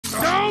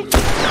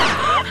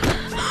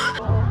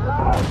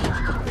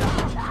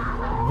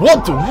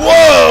What the?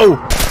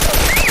 Whoa!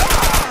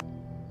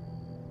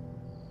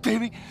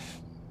 Baby.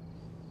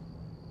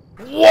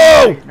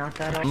 Whoa! Not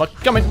that I'm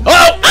coming.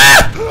 Oh!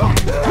 Ah!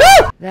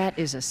 No! That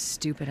is a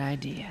stupid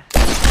idea.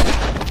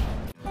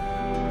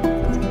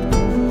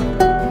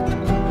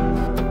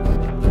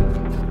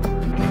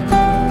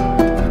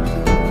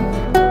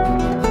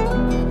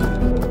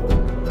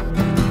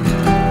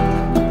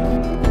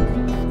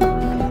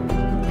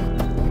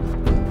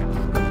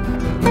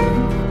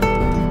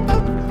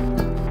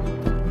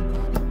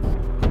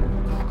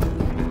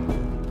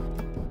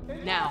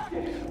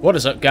 What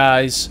is up,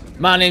 guys?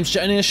 My name's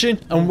Nation,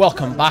 and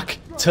welcome back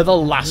to The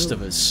Last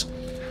of Us.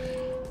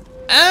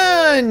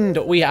 And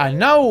we are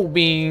now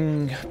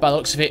being, by the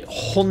looks of it,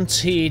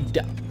 hunted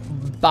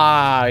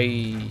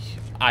by...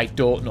 I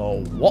don't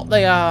know what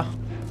they are,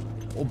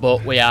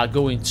 but we are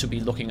going to be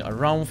looking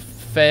around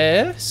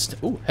first.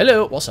 Ooh,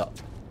 hello, what's up?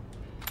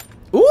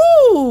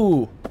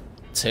 Ooh!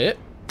 Tape.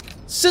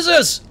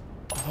 Scissors!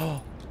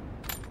 Oh,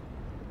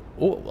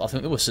 I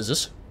think there were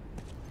scissors.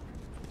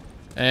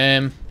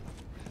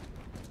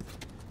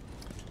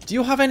 Do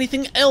you have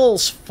anything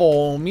else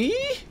for me?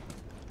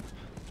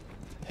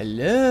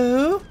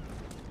 Hello? Do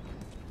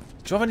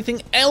you have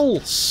anything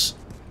else?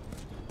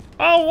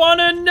 I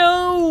wanna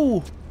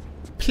know!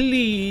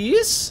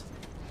 Please?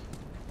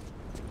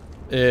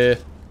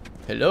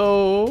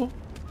 Hello?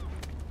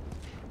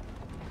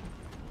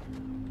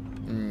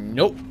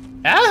 Nope.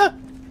 Ah!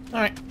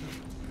 Alright.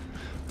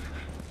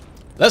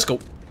 Let's go.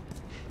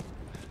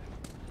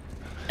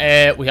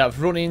 We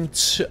have run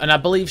into, and I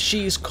believe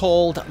she's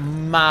called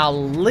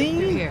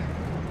Marlene. You're here.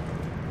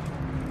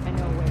 I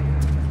know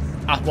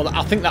where. Well,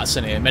 I think that's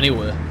her name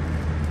anyway.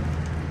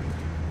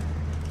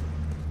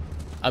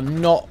 I'm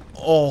not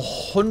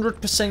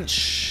 100%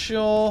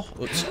 sure.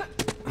 Oops.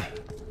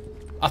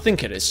 I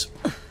think it is.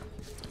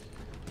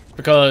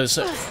 Because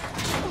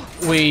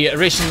we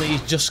recently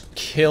just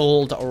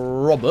killed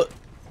Robert.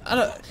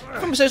 And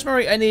if I'm saying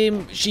right, her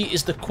name, she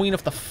is the Queen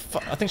of the...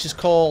 I think she's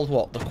called,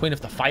 what? The Queen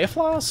of the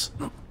Fireflies?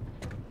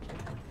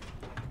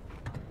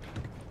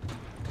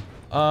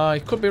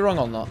 I could be wrong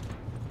on that.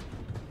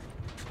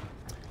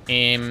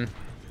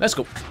 Let's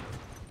go.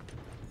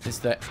 Is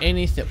there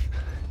anything...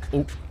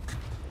 Oh.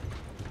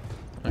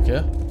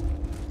 Okay.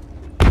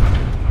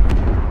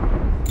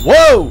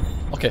 Whoa!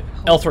 Okay,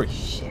 L3.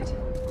 Shit.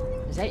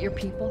 Is that your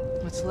people?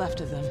 What's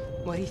left of them?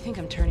 Why do you think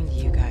I'm turning to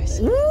you guys?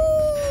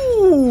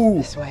 Ooh!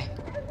 This way.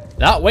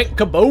 That went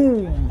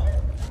kaboom!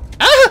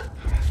 Ah!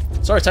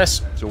 Sorry,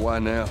 Tess. So why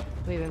now?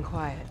 We've been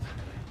quiet.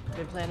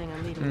 Been planning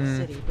on leaving the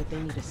city, but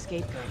they need a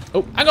scapegoat.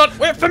 Oh, hang on!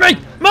 Wait for me!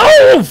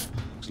 Move!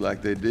 Looks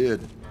like they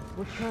did.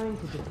 We're trying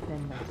to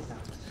defend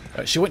ourselves.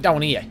 Right, she went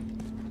down here.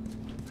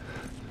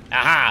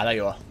 Aha! There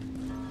you are.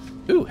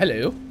 Ooh,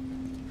 hello.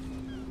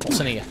 What's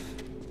in here?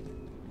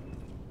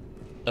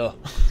 Oh.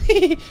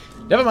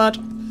 Never mind.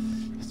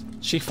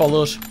 She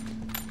followed.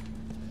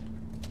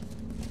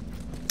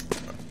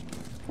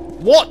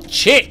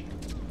 Watch it!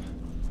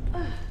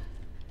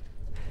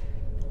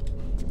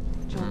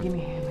 Joel, give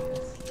me a hand with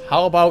this.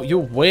 How about you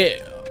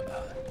wait,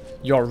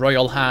 Your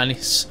Royal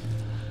Highness?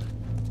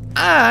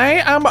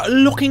 I am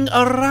looking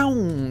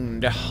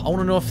around. I want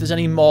to know if there's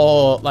any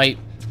more, like,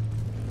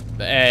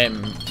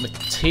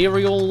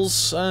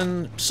 materials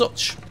and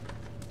such.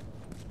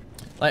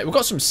 Like, we've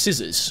got some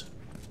scissors.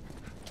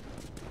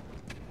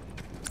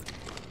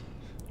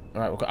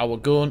 Alright, we've got our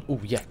gun. Oh,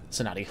 yeah, it's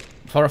an addy.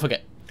 Before I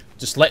forget,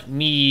 just let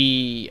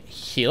me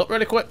heal up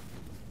really quick.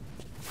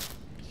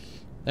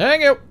 There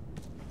you go.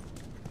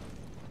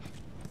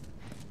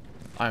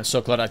 I'm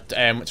so glad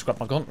I went to grab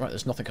my gun. Right,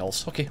 there's nothing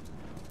else. Okay.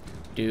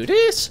 Do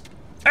this.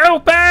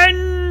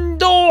 Open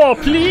door,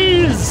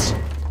 please.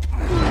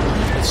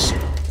 It's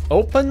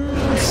open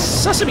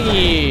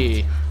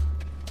sesame.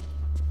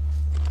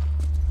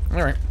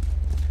 Alright.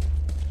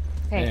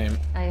 Hey,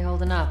 how you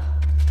holding up?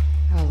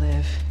 I'll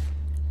live.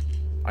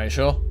 Are you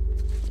sure?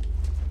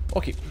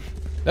 Okay.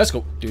 Let's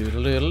go.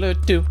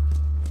 Do-do-do-do-do.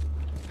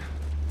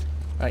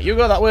 Right, you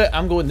go that way,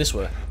 I'm going this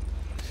way.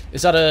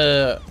 Is that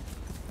a...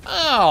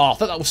 Oh, I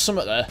thought that was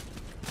something there.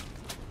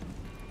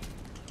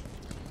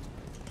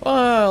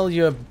 Well,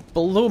 you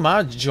blew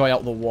my joy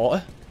out the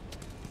water.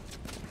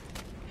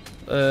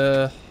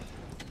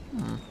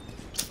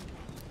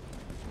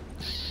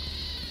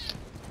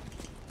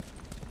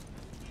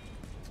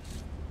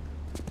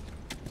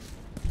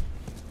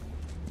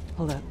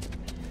 Hold up.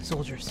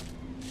 Soldiers.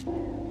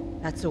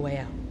 That's the way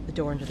out. The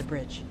door into the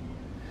bridge.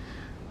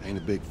 Ain't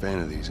a big fan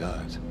of these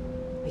odds.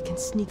 We can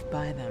sneak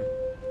by them,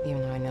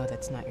 even though I know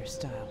that's not your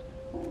style.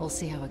 We'll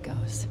see how it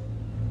goes.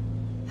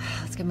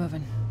 Let's get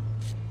moving.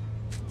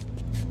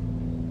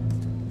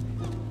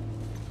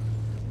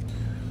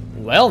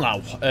 Well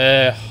now,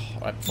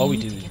 right, before we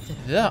do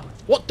that...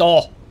 What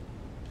door?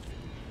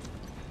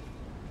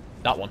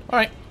 That one.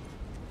 Alright.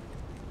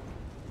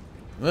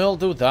 We'll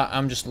do that.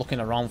 I'm just looking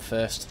around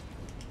first.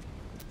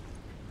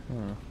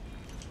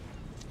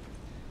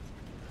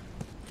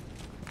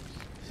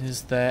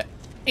 Is there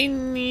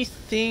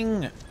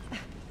anything?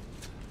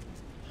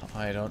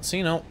 I don't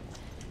see no.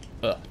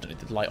 Don't need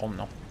the light on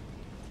now.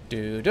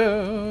 Do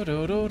do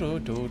do do do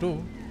do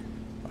do.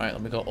 Alright,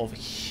 let me go over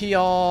here.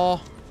 Right,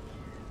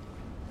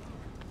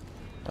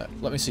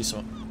 let me see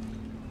something.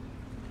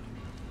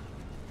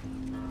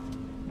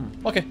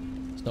 Okay,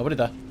 there's nobody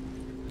there.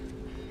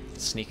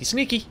 Sneaky,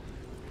 sneaky.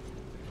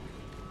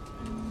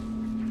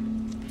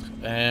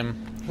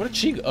 Where did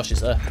she go? Oh,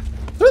 she's there.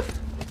 Whoop.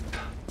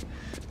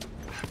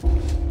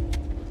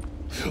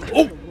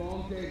 Oh!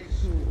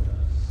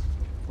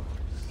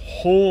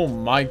 Oh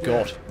my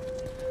god.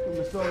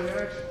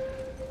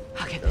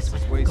 I'll get this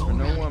one. Waits Go for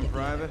no around one, it.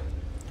 Private.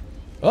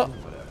 Oh,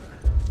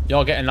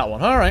 you're getting that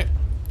one. All right.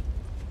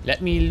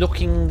 Let me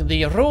look in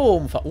the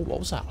room for. Oh, what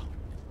was that?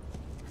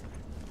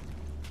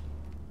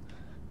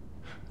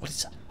 What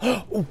is that?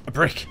 Oh, a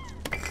brick.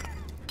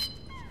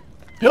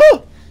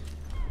 Oh!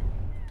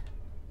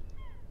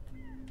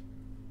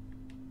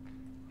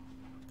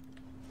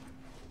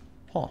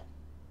 Huh.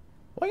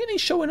 Why ain't he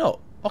showing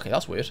up? Okay,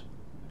 that's weird.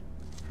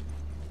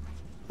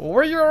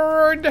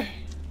 Weird.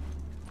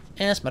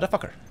 Yes,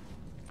 motherfucker.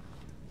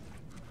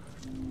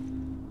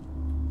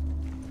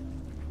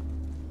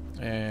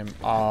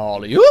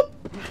 Ollie up.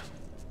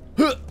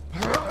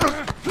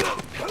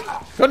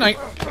 Good night.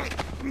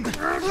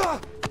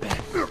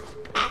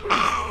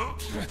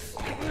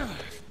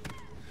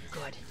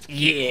 Good.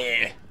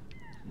 Yeah.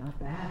 Not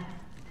bad.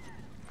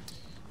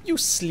 You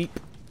sleep.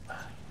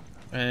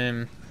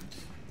 Right,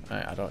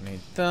 I don't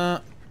need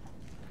that.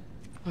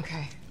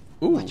 Okay.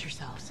 Ooh. Watch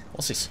yourselves.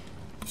 What's this?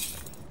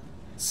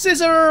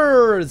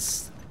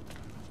 Scissors!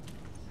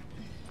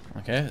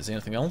 Okay, is there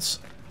anything else?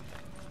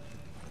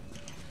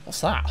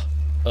 What's that?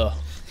 Oh.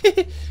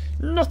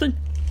 Nothing.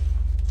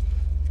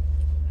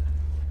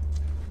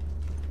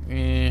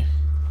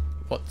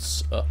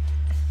 What's up?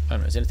 I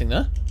don't know, is anything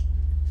there?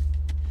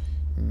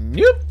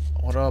 Nope.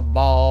 What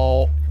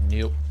about...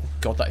 Nope.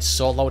 God, that is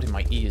so loud in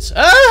my ears.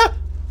 Ah!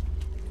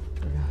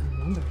 Forgot her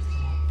numbers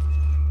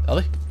today.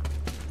 Ellie?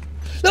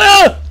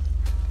 Ah!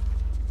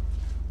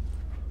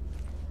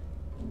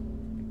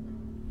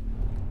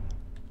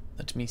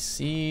 Let me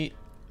see.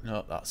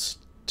 No, that's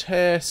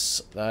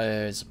Tess.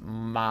 There's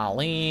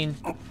Marlene.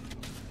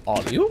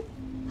 Are you?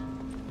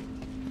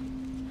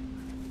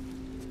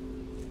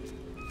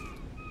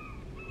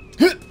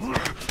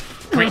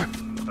 Come here.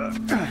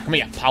 Come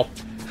here, pal.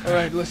 All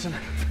right, listen.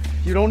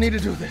 You don't need to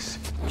do this.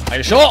 Are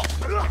you sure?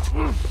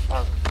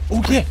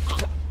 Oh yeah.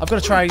 I've got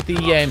to try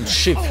the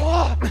shiv.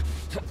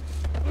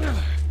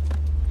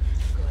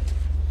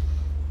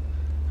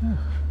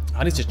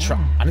 I need to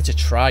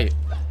try it.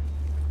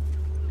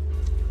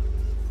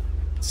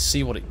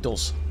 See what it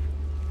does.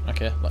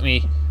 Okay, let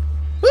me.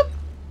 Whoop.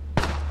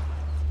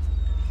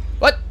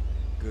 What?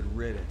 Good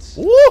riddance.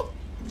 Woo!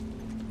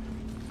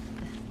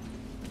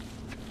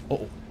 Uh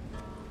oh.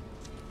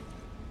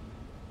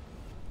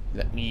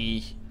 Let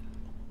me.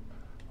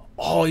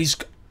 Oh, he's.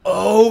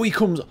 Oh, he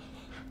comes.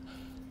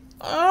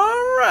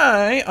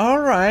 Alright,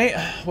 alright.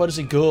 Where does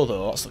he go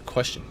though? That's the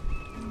question.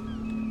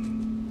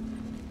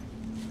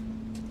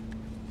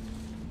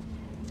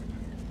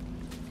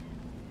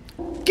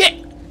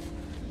 Get!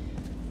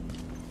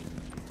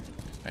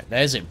 Right,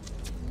 there's him.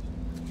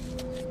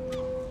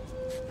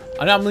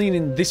 And I'm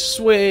leaning this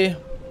way.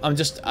 I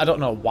don't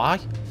know why.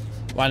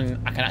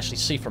 When I can actually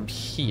see from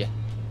here.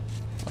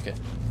 Okay.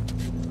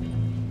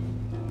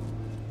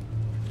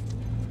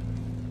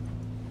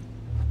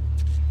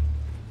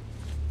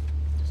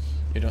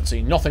 You don't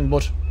see nothing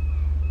but...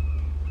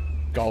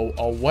 Go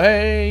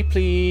away,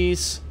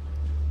 please.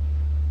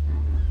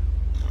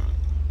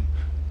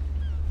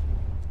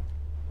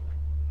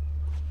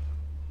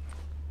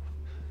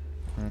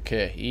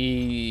 Okay,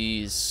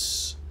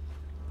 he's...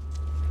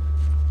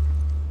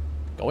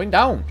 going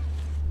down.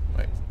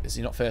 Wait, is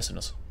he not facing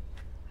us?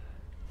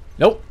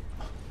 Nope.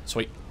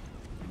 Sweet.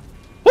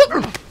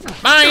 Whoop!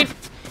 Mine!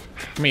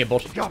 Come here,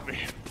 bud. Got me.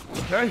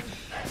 Okay?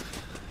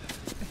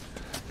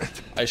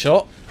 Are you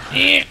sure?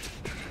 Yeah.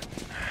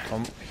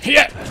 Come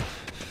here.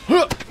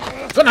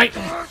 Good night.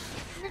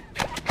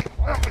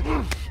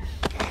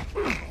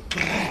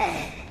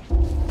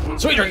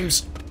 Sweet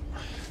dreams.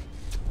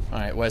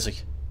 Alright, where's he?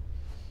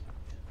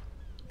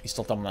 He's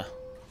still down there.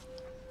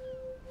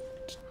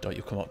 Don't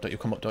you come up, don't you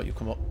come up, don't you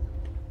come up.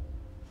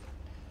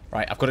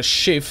 Right, I've got a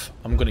shiv.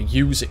 I'm going to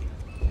use it.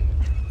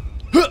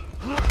 Uh-oh.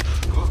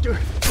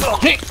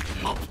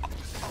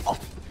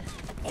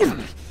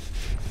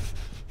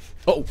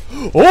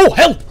 Oh,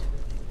 hell!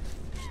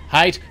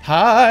 Hide,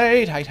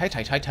 hide, hide, hide,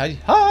 hide, hide, hide,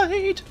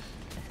 hide!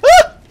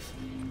 Ah!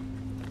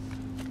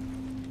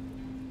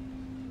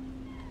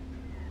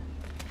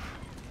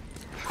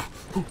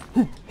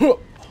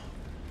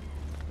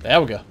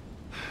 There we go.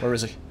 Where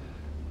is he?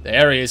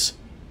 There he is.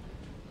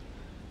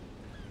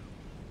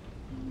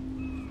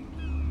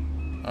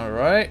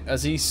 Alright,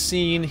 has he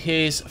seen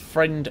his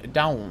friend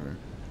down?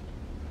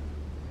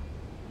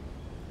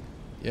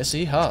 Yes,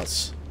 he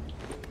has.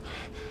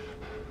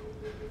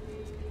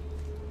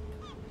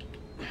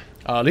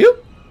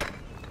 Alley-oop.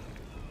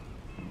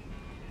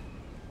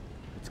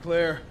 It's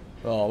clear.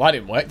 Oh, that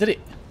didn't work, did it?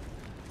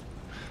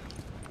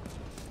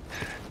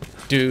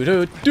 Do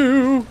do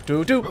do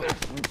do do.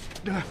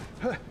 Not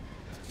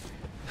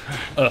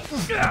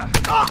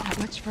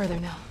much further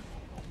now.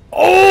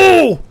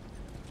 Oh!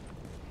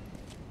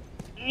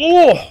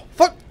 Oh!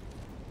 Fuck!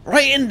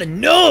 Right in the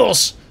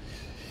nose!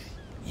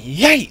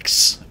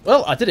 Yikes!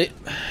 Well, I did it,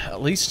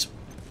 at least.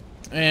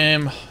 Do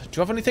you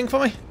have anything for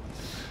me?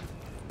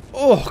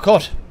 Oh,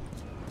 God.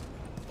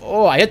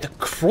 Oh, I had the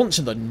crunch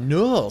in the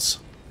nose.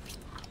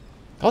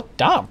 God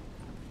damn.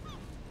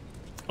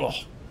 Oh.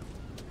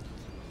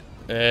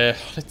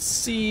 Let's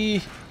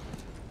see.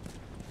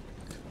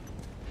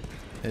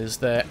 Is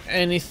there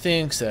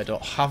anything that I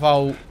don't have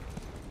out?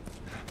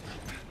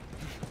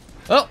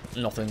 Oh,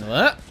 nothing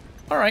there.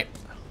 Alright.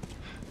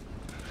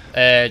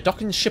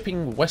 Docking,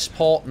 shipping,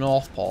 Westport,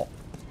 Northport.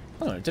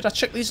 Oh, did I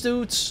check these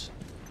dudes?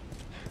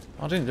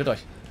 I didn't, did I?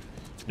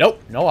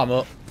 Nope, no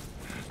ammo.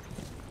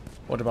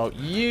 What about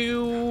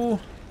you?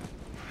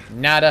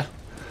 Nada.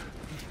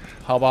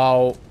 How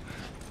about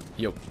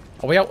you?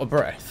 Are we out of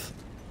breath?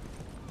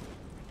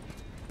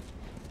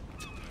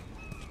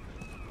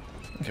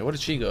 Okay, where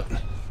did she go?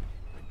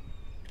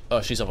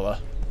 Oh, she's over there.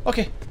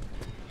 Okay.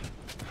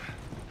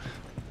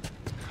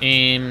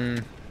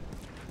 Anything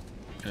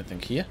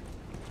here?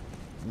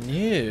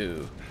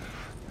 No.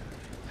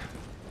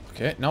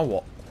 Okay, now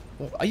what?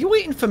 Are you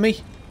waiting for me?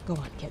 Go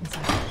on, get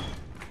inside.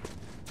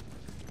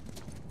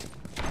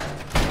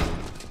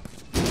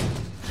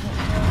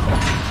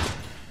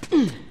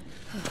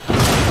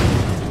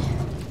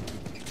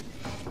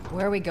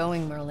 Where are we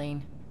going,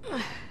 Marlene?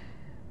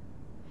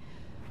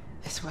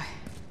 This way.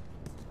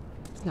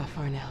 It's not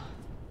far now.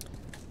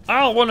 I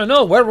don't want to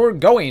know where we're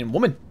going,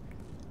 woman.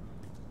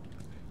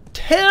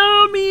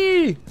 Tell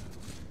me!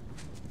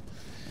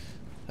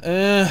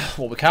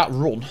 Well, we can't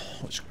run,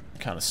 which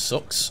kind of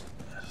sucks.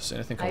 Is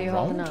anything How going you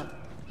holding wrong? up?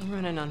 I'm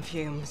running on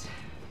fumes.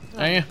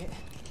 Are you?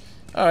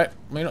 Alright,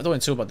 well, you're not doing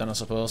too bad then, I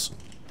suppose.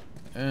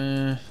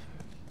 Can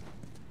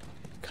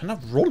I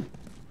run?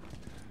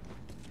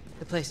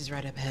 The place is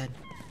right up ahead.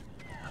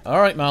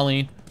 Alright,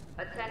 Marlene.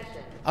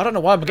 I don't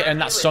know why I'm getting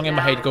that song in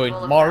my head going,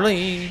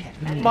 Marlene,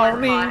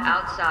 Marlene,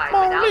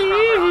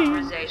 Marlene.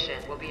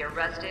 Authorization will be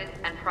arrested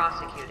and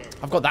prosecuted.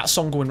 I've got that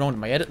song going around in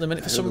my head at the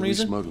minute for some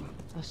reason. Smuggling.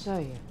 I'll show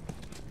you.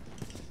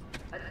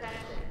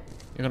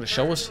 You're gonna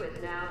show us?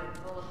 Is now in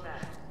full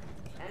effect.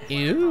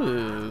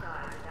 Ew.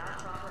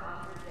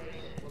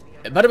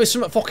 It better be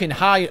something fucking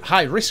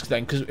high risk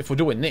then, because if we're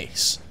doing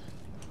this.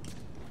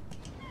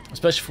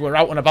 Especially if we're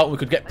out and about, we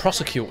could get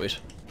prosecuted.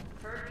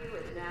 Curfew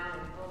is now in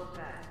full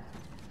effect.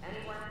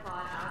 Anyone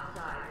caught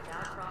outside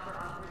without proper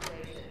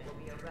authorization will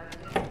be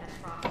arrested and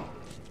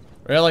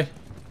prosecuted. Really?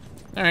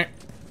 Alright.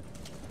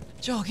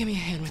 Joel, give me a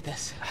hand with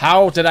this.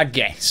 How did I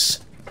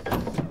guess?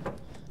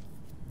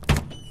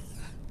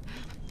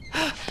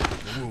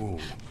 Whoa.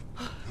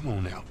 Come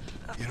on now.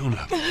 Get on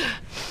up.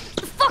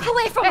 Fuck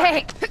away from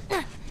me!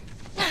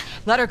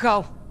 Let her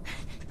go.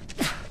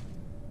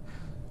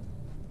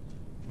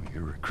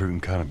 You're recruiting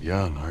kind of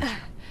young, aren't you?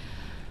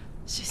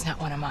 She's not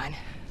one of mine.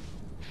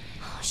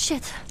 Oh,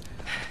 shit.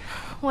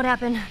 What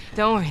happened?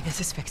 Don't worry,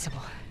 this is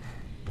fixable.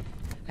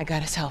 I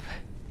got his help.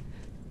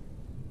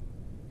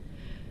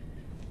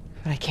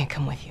 But I can't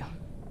come with you.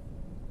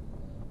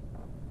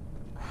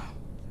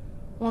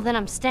 Well, then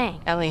I'm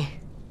staying. Ellie,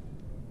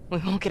 we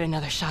won't get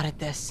another shot at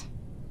this.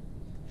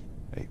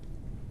 Hey,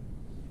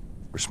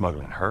 we're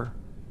smuggling her?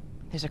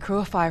 There's a crew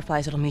of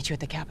Fireflies that'll meet you at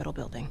the Capitol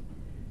building.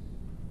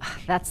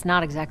 That's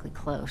not exactly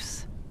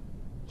close.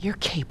 You're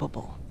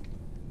capable.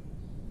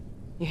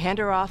 You hand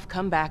her off,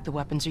 come back, the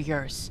weapons are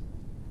yours.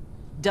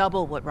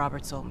 Double what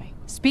Robert sold me.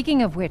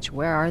 Speaking of which,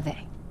 where are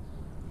they?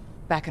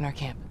 Back in our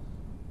camp.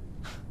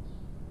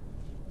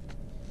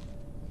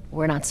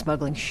 We're not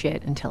smuggling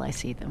shit until I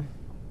see them.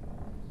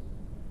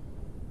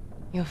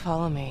 You'll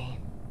follow me.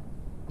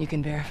 You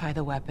can verify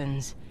the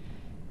weapons.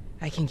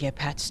 I can get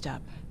patched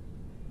up.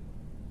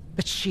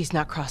 But she's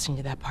not crossing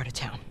to that part of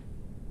town.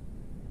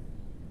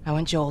 I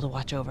want Joel to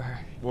watch over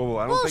her. Whoa,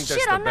 I don't think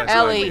that's the I'm not best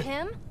Ellie. idea. with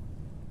him.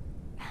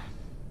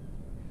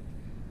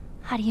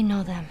 How do you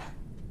know them?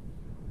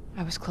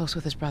 I was close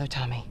with his brother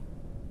Tommy.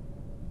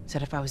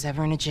 Said if I was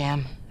ever in a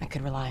jam, I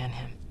could rely on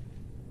him.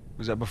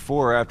 Was that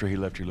before or after he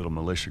left your little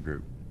militia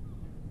group?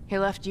 He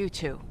left you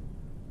too.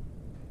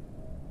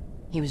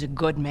 He was a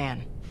good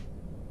man.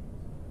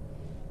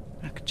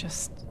 I could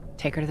just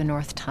take her to the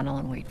North Tunnel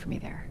and wait for me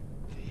there.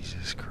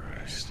 Jesus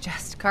Christ.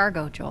 Just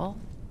cargo, Joel.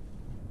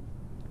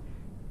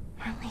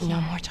 No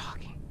more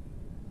talking.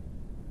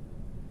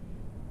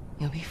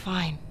 You'll be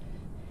fine.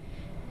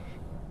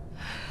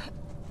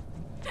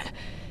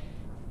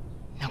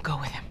 Now go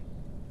with him.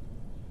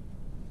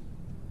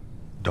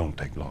 Don't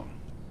take long.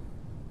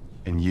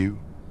 And you,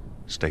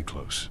 stay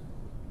close.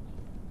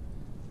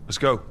 Let's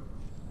go.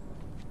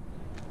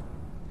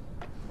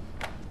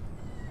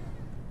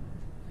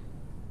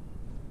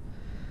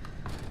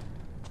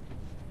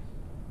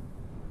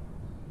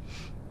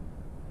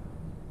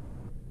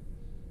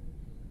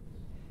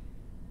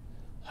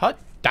 Hot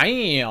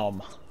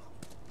damn.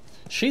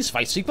 She's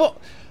feisty, but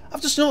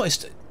I've just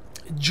noticed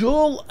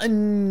Joel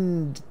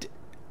and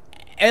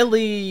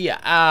Ellie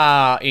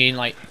are in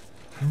like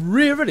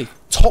really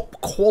top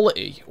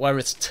quality,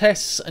 whereas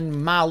Tess and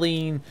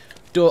Marlene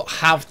don't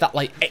have that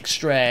like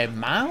extra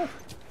mile.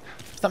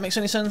 If that makes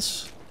any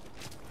sense.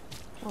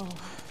 Whoa.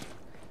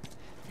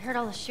 I heard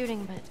all the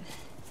shooting, but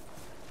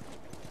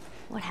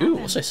what happened? Ooh,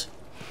 what's this?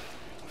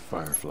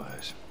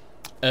 Fireflies.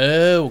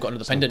 Oh, we've got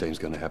another pendant. Something's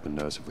gonna happen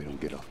to us if we don't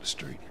get off the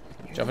street.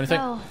 Do you have anything?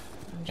 I'm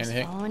just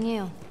Anything? following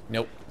you.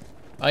 Nope.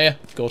 Oh yeah,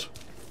 good.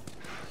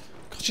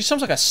 God, she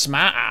sounds like a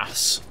smart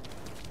ass.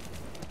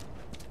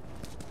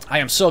 I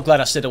am so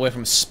glad I stayed away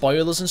from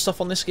spoilers and stuff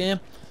on this game.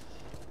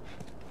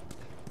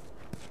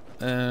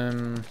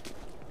 I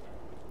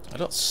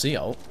don't see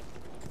out.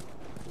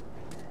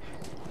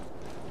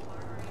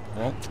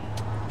 Well.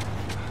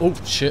 Oh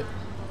shit.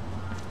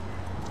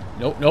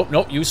 Nope, nope,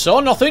 nope. You saw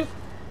nothing.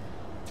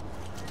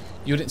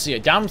 You didn't see a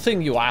damn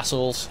thing, you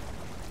assholes.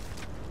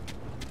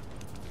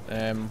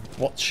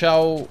 Watch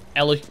out,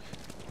 Ellie.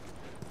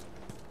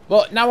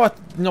 Well, now I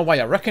know why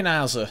I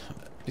recognise her.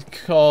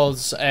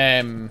 Because,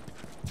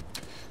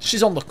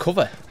 she's on the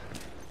cover.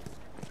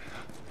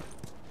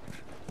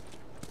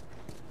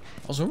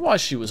 I was wondering why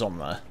she was on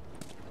there.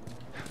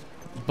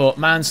 But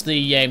mine's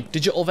the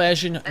digital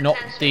version, not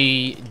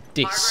the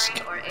disc.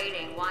 Harboring or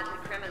aiding wanted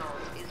criminals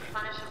is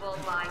punishable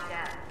by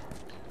death.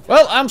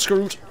 Well, I'm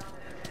screwed.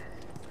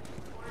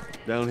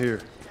 Down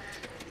here.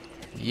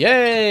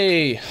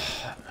 Yay!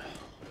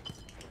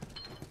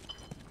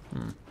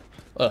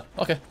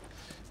 Okay.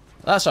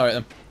 That's alright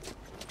then.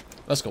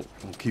 Let's go.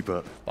 We'll keep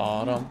up.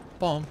 Bottom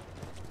bomb.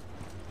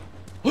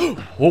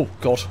 Oh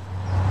god.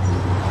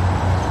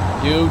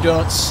 You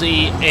don't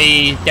see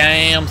a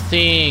damn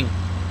thing.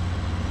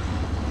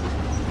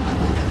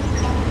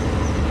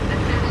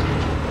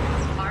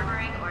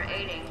 Harboring or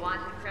aiding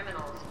wanted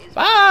criminals is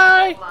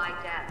Bye! punishable by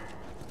death.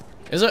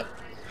 Is it?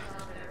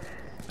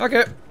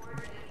 Okay.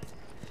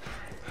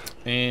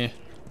 Eh.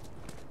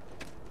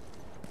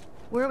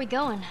 Where are we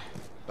going?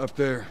 Up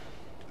there.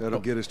 That'll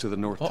get us to the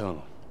north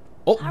tunnel.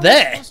 Up How are we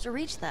there! supposed to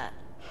reach that?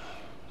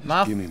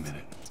 My, Give me a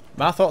minute.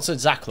 my thoughts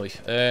exactly.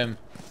 Hang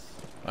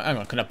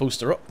on, can I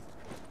boost her up?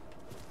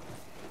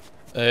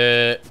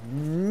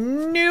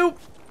 Nope.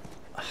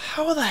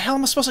 How the hell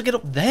am I supposed to get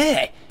up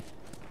there?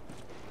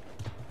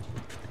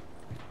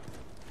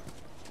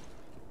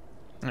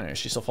 Alright, is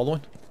she still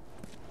following?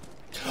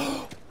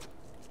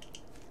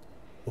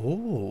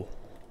 Oh.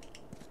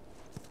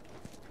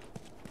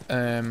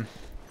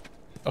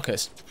 Okay,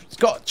 it's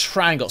got a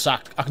triangle, so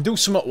I can do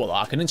something with it.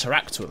 I can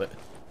interact with it.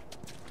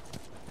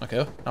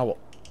 Okay, now what?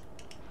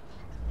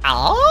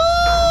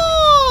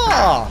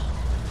 Ah!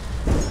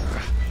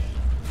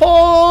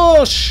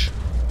 Push!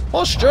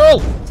 Push, Joel!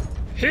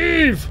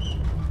 Heave!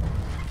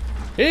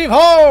 Heave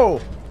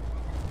ho!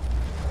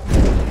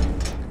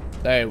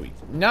 There we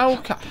go.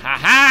 Ha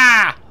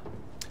ha!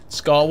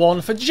 Score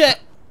one for Jet.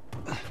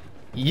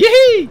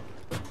 Yee!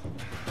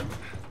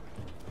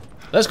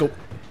 Let's go.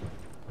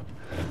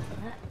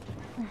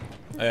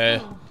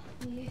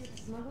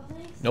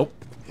 Nope.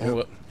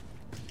 Yep.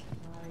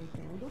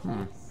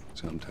 Oh,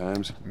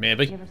 Sometimes.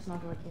 maybe. You ever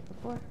smuggled a kid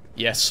before?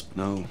 Yes.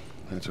 No,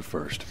 that's a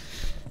first.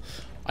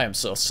 I am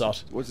so sad.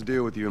 What's the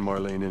deal with you and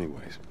Marlene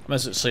anyways? Might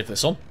as well save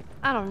this on.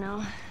 I don't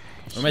know.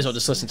 We may as well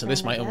just listen to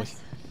this, mightn't we?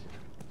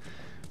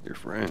 Your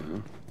friend,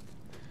 huh?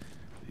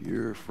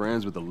 You're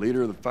friends with the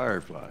leader of the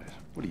Fireflies.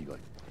 What are you,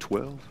 like,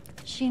 12?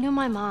 She knew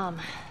my mom,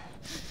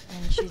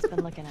 and she's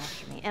been looking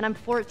after me. And I'm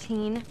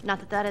 14. Not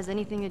that that has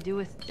anything to do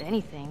with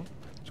anything.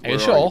 So Are you where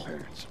sure? your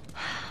parents?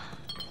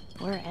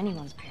 We're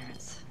anyone's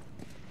parents.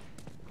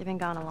 They've been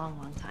gone a long,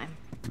 long time.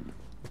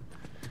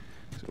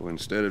 So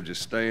instead of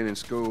just staying in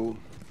school,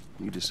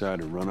 you decide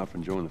to run up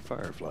and join the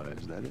Fireflies,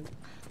 is that it?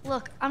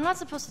 Look, I'm not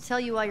supposed to tell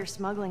you why you're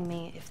smuggling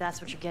me, if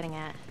that's what you're getting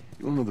at.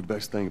 You wanna know the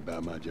best thing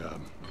about my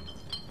job?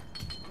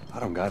 I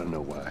don't gotta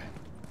know why.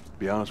 To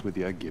be honest with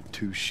you, I give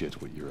two shits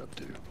what you're up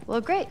to.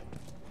 Well, great.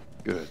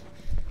 Good.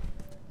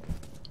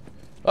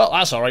 Well,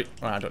 that's alright.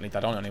 I don't need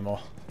that on anymore.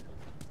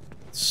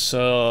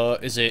 So,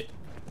 is it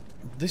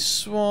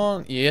this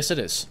one? Yes, it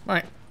is.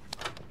 Right.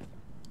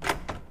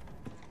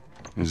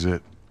 Is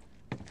it?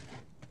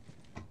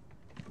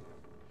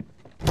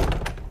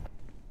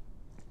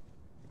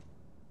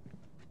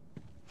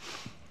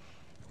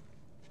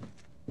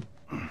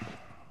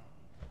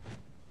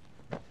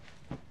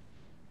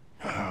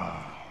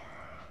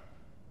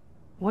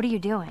 What are you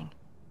doing?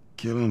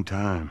 Killing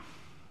time.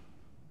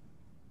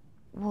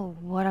 Well,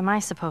 what am I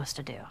supposed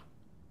to do?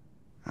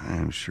 I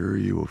am sure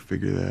you will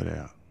figure that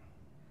out.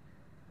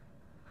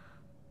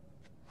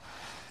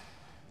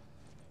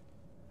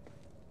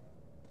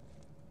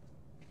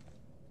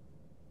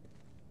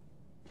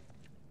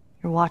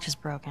 Your watch is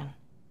broken.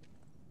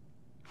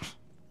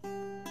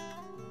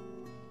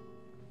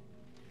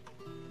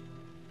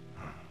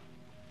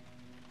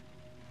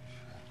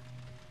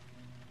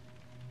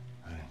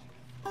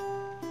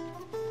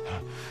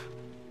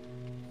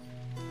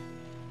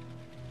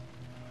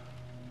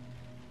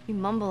 You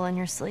mumble in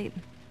your sleep.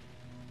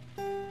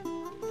 I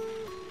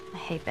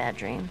hate bad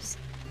dreams.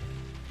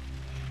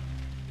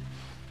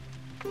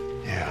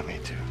 Yeah, me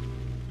too.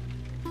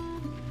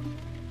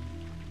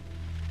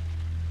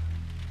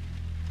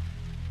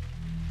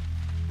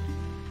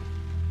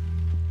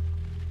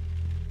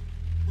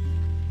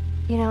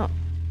 You know,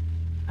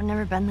 I've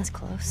never been this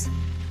close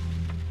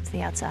to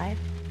the outside.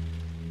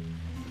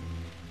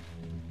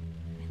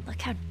 I mean,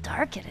 look how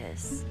dark it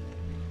is.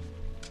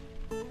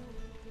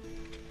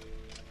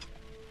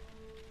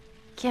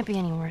 Can't be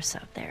any worse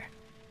out there.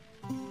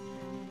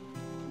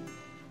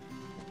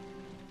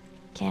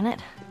 Can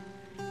it?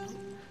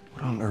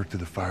 What on earth do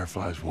the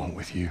Fireflies want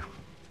with you?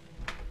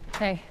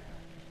 Hey.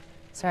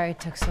 Sorry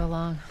it took so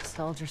long.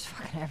 Soldiers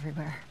fucking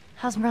everywhere.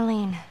 How's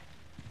Marlene?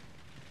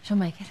 She'll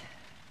make it.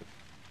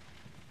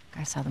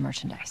 I saw the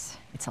merchandise.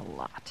 It's a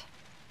lot.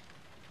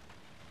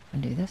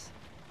 Wanna do this?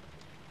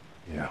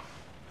 Yeah.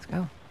 Let's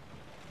go.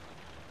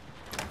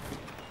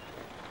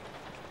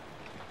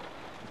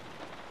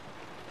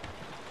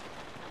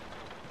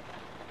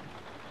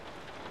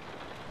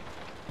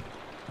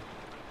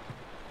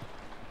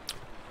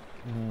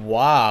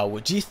 Wow.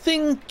 Do you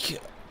think,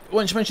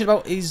 when she mentioned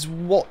about his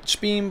watch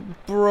being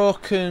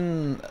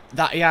broken,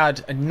 that he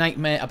had a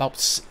nightmare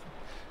about,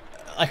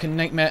 like a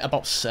nightmare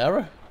about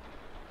Sarah?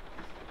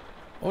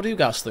 What do you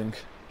guys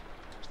think?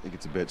 I think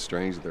it's a bit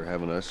strange that they're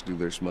having us do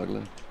their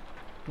smuggling.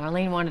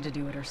 Marlene wanted to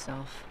do it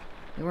herself.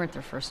 We weren't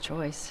their first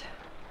choice.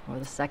 Or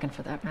the second,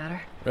 for that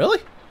matter. Really?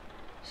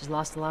 She's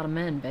lost a lot of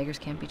men. Beggars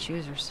can't be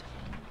choosers.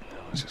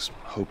 I just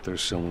hope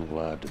there's someone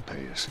alive to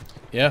pay us.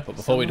 Yeah, but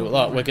before we do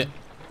that, we're getting...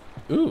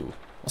 Ooh,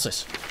 what's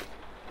this?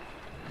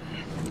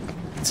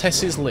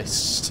 Tess's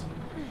list.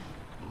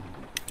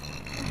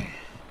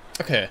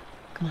 Okay.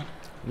 Come on.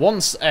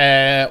 Once, 1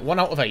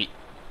 out of 8.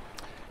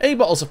 8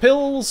 bottles of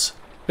pills.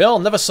 Bill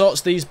never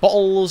sorts these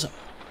bottles.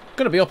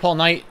 Gonna be up all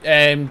night,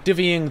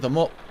 divvying them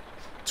up.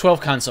 12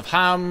 cans of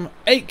ham.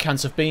 8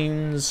 cans of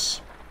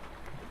beans.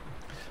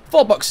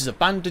 4 boxes of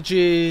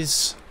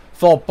bandages.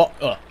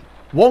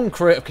 1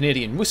 crate of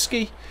Canadian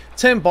whiskey.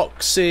 10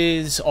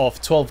 boxes of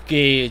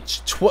 20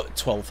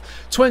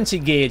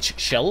 gauge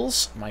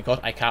shells. My god,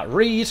 I can't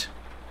read.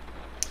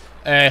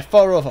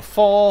 4 over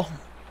 4.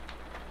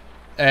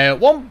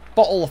 1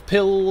 bottle of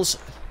pills.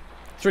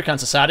 3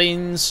 cans of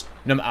sardines.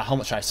 No matter how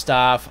much I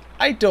starve,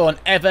 don't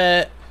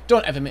ever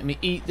make me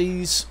eat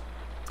these.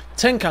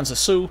 10 cans of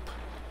soup.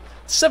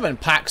 7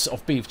 packs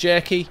of beef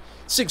jerky.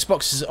 6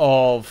 boxes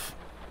of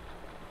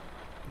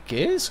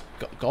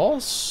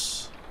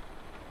gauze?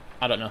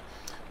 I don't know.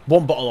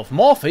 1 bottle of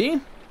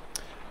morphine.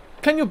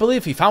 Can you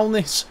believe he found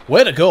this?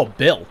 Way to go,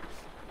 Bill.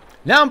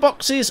 9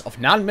 boxes of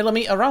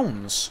 9mm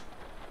rounds.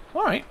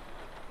 Alright.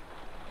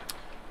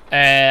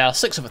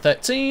 6 over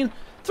 13.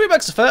 3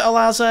 bags of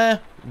fertilizer.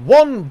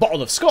 1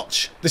 bottle of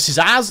scotch. This is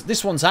ours.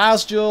 This one's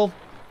ours, Joel.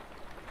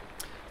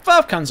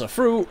 5 cans of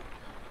fruit.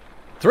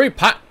 3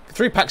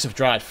 packs of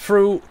dried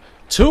fruit.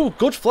 2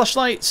 good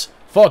flashlights.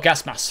 4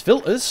 gas mask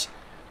filters.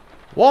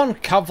 1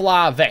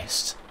 Kevlar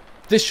vest.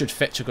 This should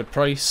fetch a good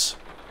price.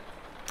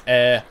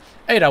 8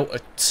 out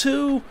of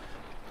 2.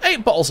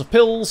 8 bottles of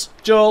pills.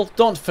 Joel,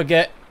 don't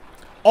forget,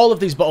 all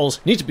of these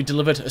bottles need to be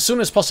delivered as soon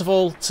as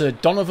possible to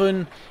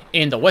Donovan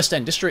in the West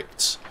End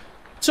District.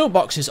 2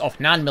 boxes of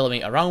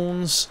 9mm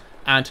rounds.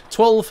 And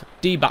 12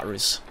 D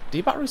batteries.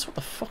 D batteries? What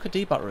the fuck are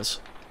D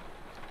batteries?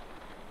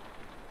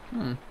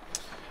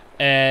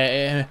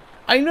 I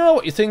know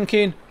what you're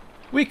thinking.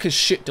 Weak as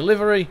shit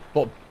delivery,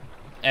 but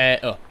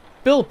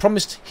Bill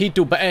promised he'd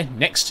do better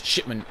next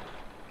shipment.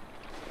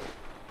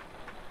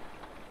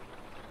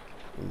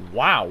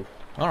 Wow.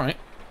 Alright.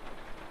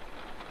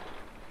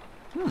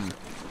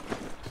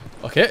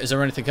 Okay, is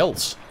there anything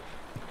else?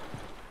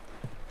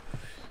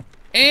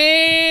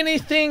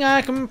 Anything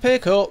I can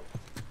pick up?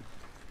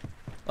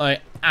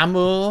 Like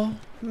ammo,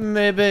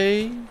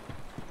 maybe?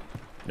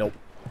 Nope.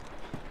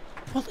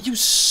 Well, you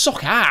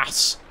suck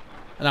ass!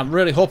 And I'm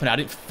really hoping I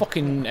didn't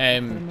fucking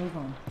Move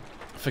on.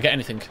 forget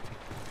anything.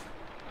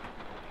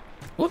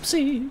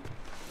 Whoopsie!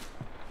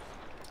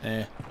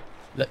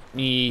 Let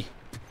me...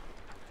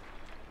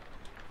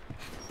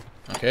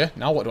 Okay,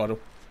 now what do I do?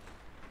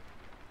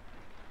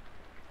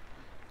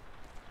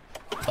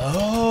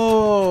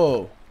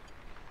 Oh!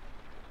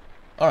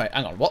 Alright,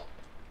 hang on, what?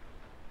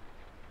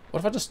 What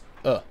if I just...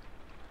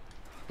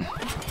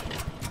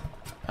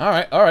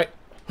 Alright, alright.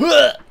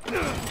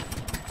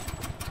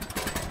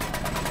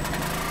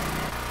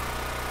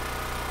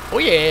 Oh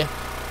yeah!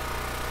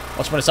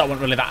 Watch when that wasn't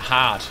really that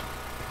hard.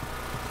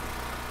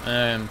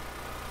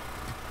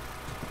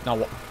 Now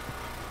what?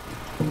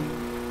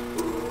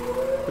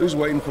 Who's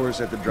waiting for us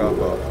at the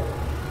drop-off?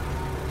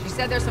 She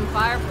said there's some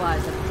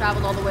Fireflies that have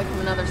traveled all the way from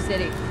another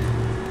city.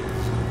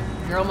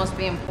 Girl must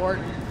be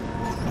important.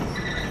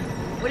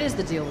 What is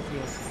the deal with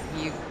you?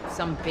 You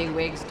some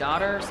bigwig's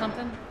daughter or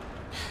something?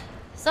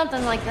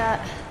 Something like that.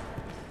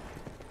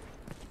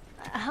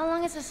 How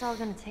long is this all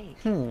gonna take?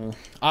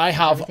 I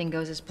have... Everything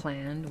goes as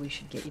planned. We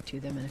should get you to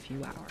them in a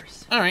few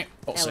hours. Alright,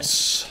 what's Ellie.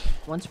 this?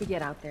 Once we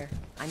get out there,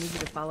 I need you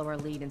to follow our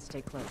lead and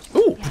stay close.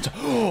 Ooh! Of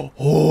Oh!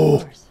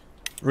 course.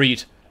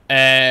 Read.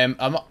 A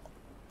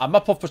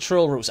map of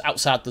patrol routes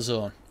outside the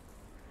zone.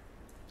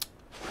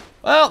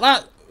 Well,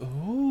 that...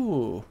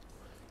 Ooh.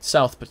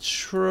 South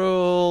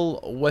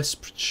Patrol,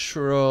 West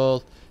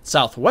Patrol,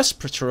 Southwest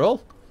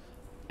Patrol.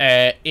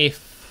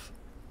 If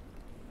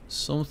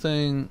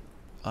something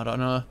I don't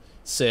know.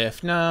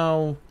 Safe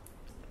now.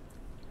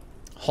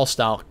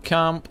 Hostile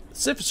camp.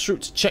 Safest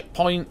route to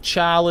checkpoint.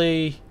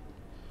 Charlie.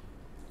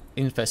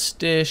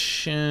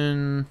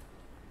 Infestation.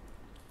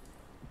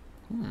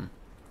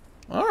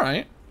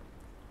 Alright.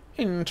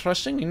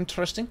 Interesting,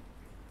 interesting.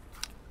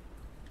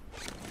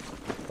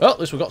 Well, at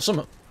least we got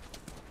some.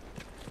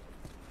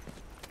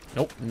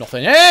 Nope,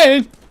 nothing.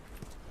 Hey!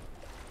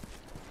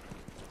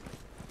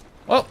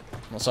 Well,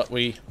 what's that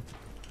is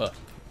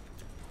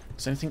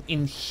there anything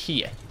in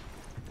here?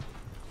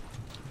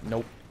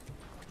 Nope.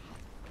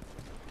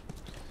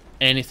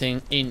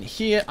 Anything in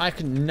here I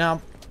can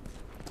nab?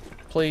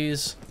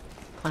 Please.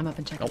 Climb up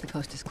and check if the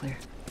coast is clear.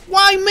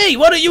 Why me?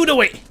 What are you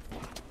doing?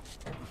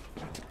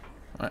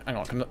 Alright, hang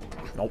on.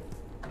 Nope.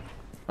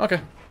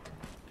 Okay.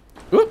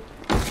 Whoop.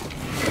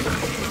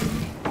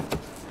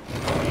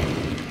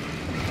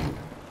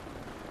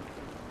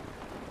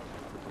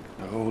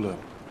 Now hold up.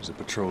 There's a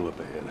patrol up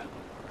ahead.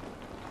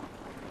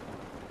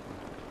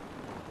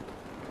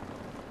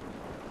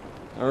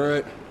 All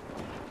right.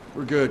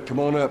 We're good. Come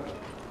on up.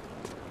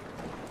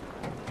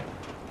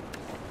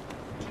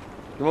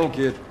 Come on,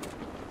 kid.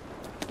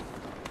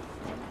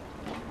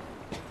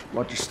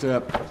 Watch your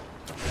step.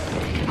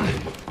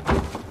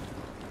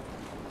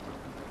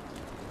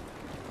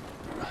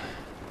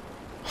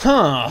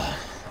 Huh.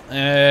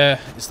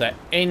 Is there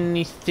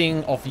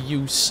anything of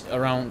use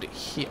around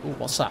here? Ooh,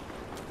 what's that?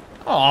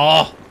 Oh,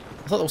 I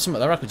thought there was something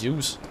there I could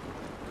use.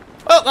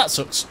 Well, that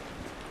sucks.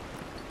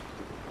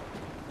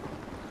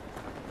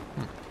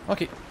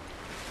 Okay.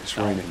 This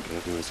rain ain't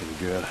gonna do us any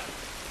good.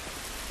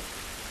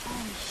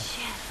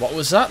 What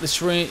was that?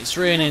 It's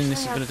raining.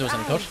 This is going to do us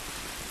any good.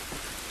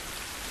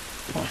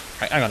 Oh,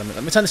 right, hang on a minute.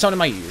 Let me turn this down in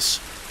my ears.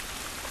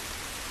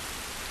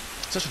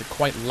 It's actually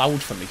quite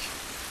loud for me.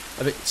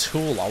 A bit too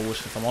loud,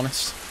 if I'm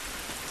honest.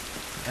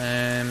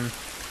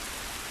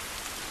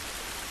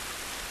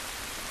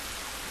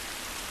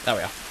 There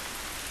we are.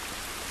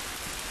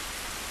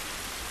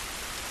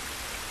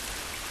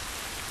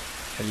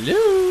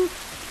 Hello?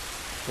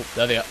 Oh,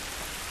 there they are.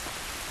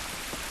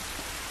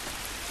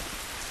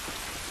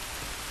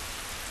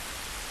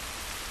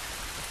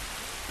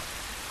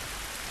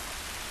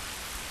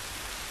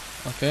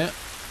 Okay.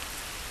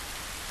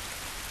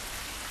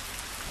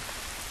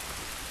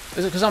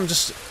 Is it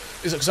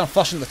because I'm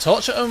flashing the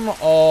torch at them,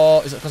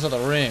 or is it because of the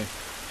rain?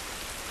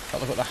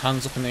 Got to put the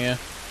hands up in the air.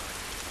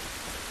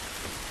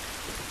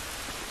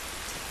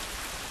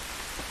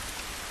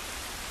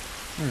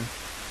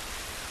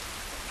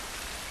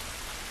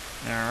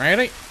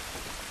 Alrighty.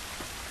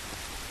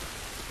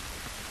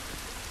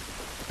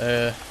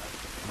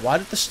 Why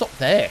did they stop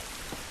there?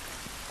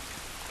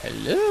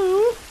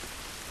 Hello?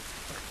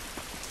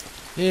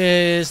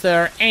 Is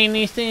there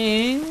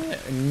anything?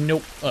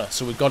 Nope.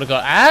 So we've got to go.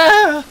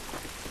 Ah!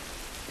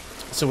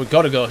 So we've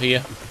got to go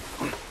here.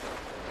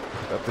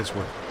 Up this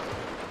way.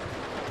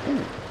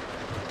 Ooh.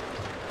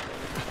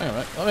 Hang on a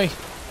minute. Let me.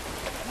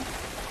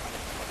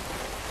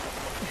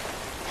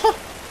 Huh.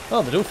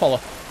 Oh, they do follow.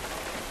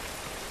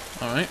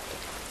 Alright.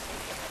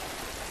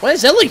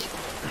 Where's Ellie?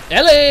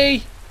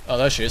 Ellie! Oh,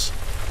 there she is.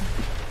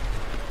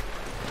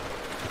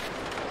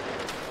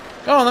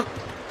 Go on then.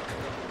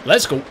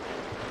 Let's go.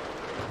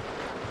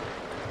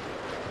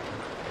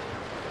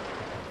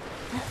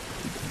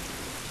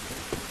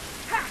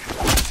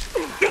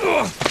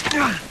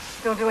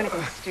 Don't do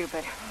anything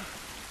stupid.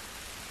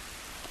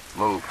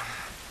 Move.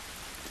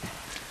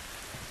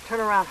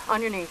 Turn around,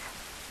 on your knees.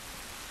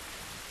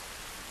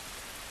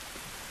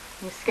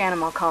 You scan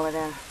him, I'll call it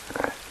in. All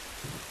right.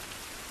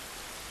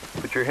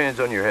 Put your hands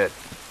on your head.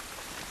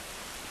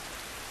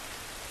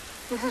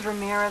 This is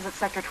Ramirez at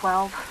Sector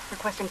 12,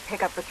 requesting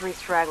pickup for 3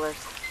 stragglers.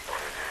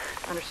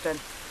 Understood.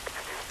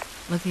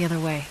 Look the other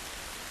way.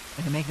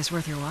 We can make this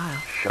worth your while.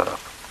 Shut up.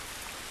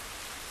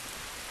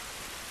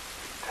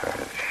 Tired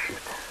of this shit.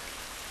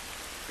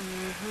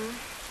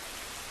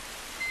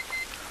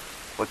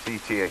 What's the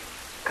ETA?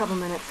 Couple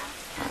minutes.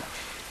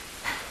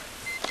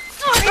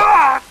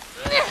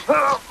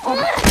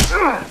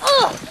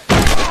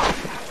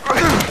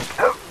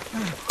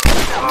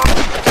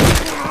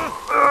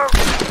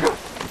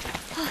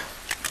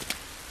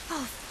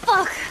 Oh,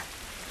 fuck.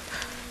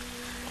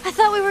 I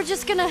thought we were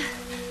just gonna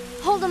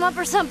hold him up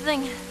or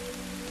something.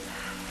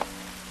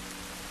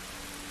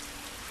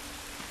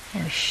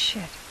 Oh,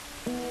 shit.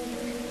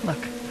 Look.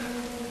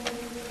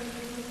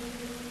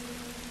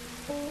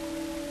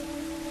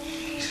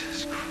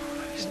 Jesus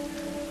Christ.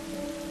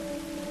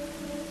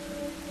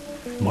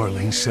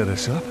 Marlene set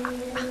us up?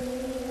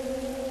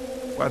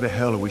 Why the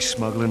hell are we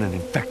smuggling an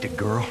infected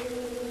girl?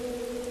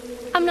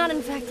 I'm not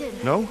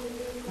infected. No?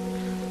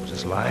 Was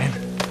this lying?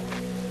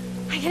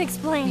 I can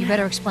explain. You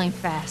better explain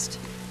fast.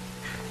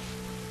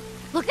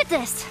 Look at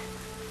this.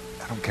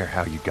 I don't care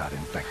how you got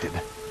infected.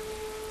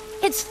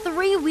 It's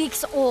 3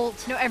 weeks old.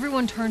 No,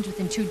 everyone turns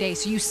within 2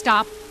 days, so you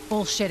stop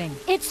bullshitting.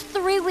 It's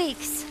 3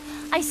 weeks.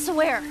 I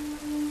swear.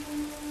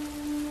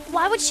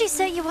 Why would she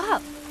set you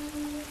up?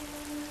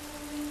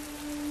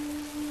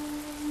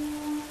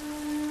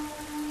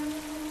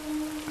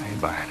 I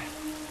ain't buying it.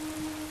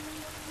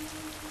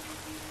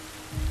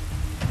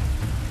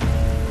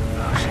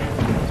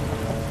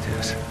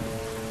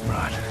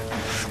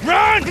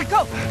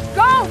 Go!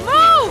 Go!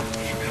 Move!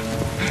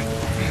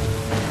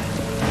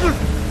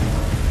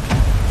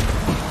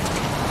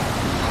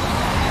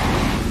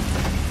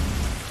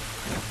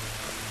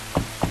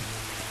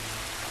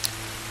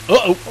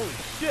 Uh-oh. Holy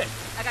shit!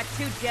 I got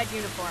 2 dead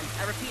uniforms.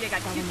 I repeat, I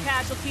got 2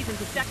 casualties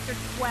into Sector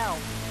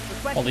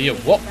 12. Holy you,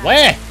 what?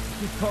 Where?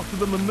 We talked to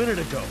them a minute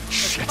ago.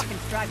 Shit. Fucking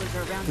stragglers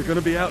are around. They're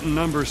gonna be out in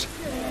numbers.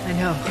 I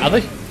know. Are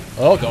they?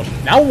 Oh god.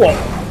 Now what?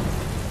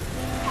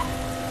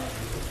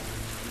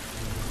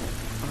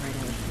 All right,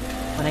 Ellie.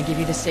 When I give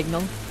you the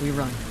signal, we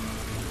run.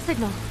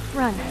 Signal.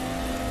 Run.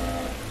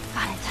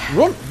 Got it.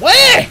 Run?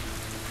 Where?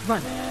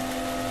 Run.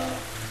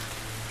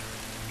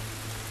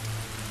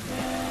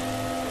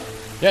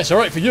 Yeah, it's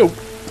alright for you.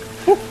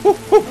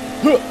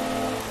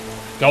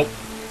 Go.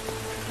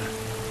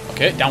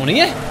 Okay, down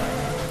here.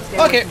 Stay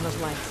away Okay. from those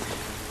lights.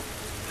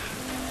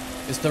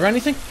 Is there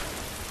anything?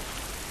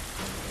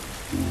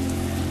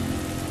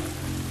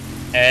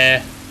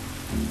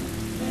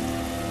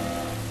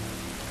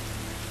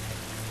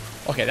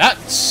 Okay,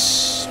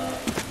 that's...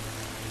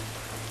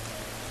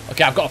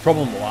 Okay, I've got a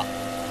problem with that.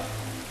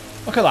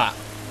 Look at that.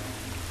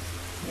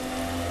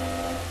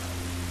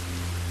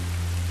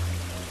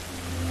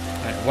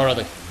 Right, where are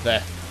they?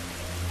 There.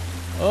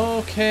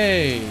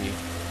 Okay.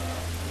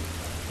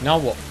 Now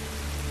what?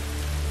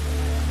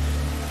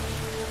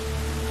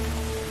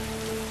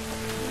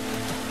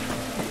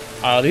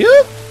 Are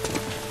you?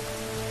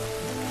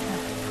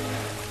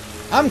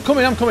 I'm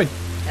coming, I'm coming.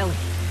 Ellie,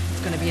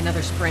 it's gonna be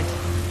another sprint.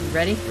 You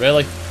ready?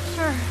 Really?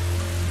 Sure.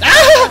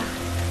 Ah!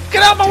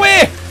 Get out of my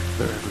way!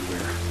 They're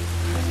everywhere.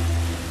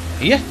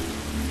 Here?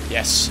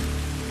 Yes.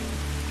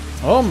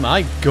 Oh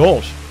my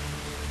god.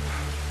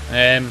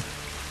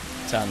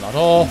 Turn that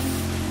off.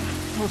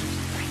 Soldiers,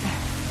 right there.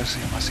 I see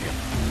him, I see him.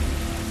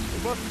 We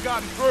must have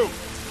gotten through.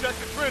 Check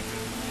the trenches.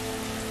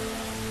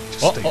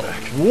 Just Oh, stay oh.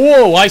 back.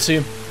 Whoa, I see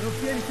him. I don't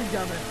see anything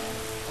down there.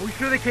 Are we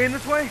sure they came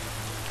this way?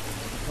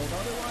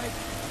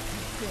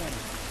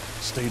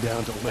 Stay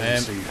down, don't let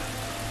him see you.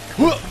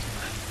 Whoa.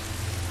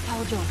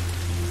 Follow Joel.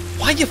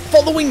 Why are you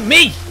following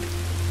me?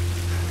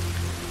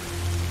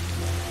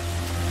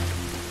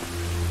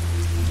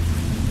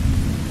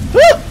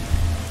 Ah!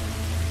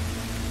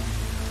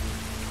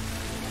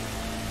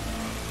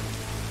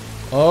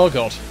 Oh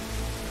god.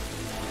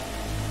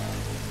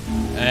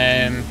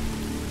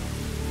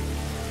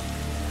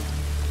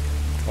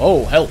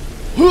 Oh hell.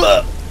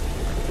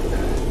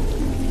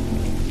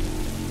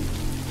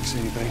 See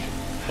anything?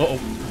 Uh-oh.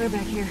 Clear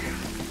back here.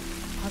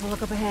 Have a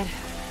look up ahead.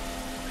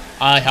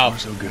 I have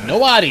So good.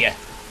 no idea.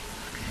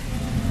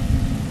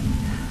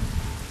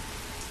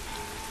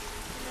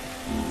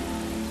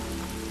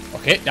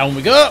 Okay, down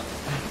we go.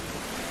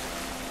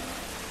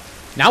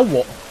 Now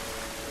what?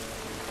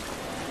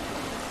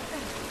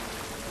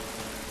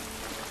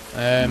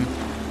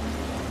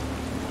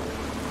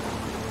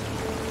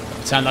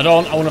 Turn that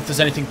on. I wonder if there's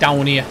anything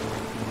down here.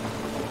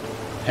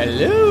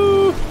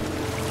 Hello?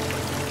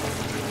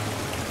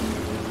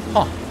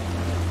 Huh.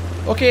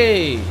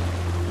 Okay.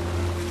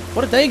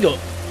 Where did they go?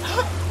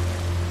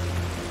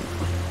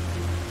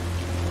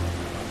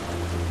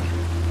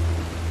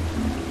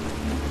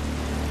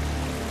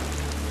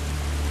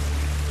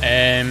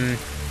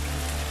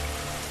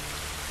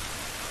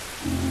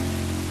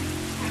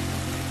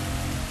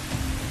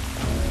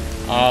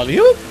 Are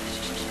you?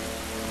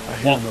 I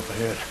hear him up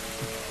ahead.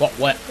 What?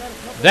 What?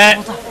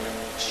 That.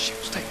 Shoot,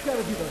 stay. It's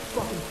gotta be the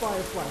fucking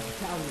Fireflies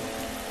battalion.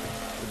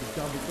 We'll be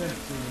done with them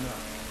soon enough.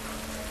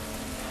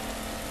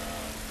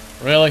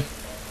 Really?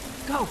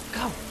 Go,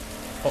 go.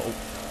 Uh-oh.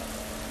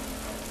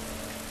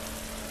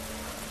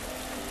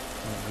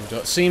 You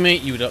don't see me.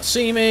 You don't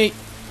see me.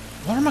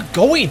 Where am I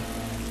going?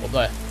 Up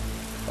there.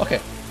 Okay.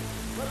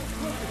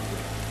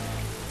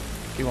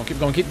 Keep on, keep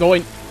going, keep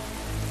going.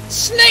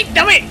 Snake,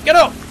 damn it! Get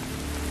up!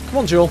 Come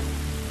on, Joel.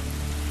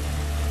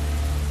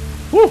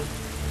 Woo!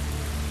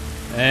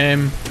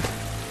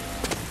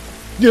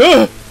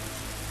 Yeah!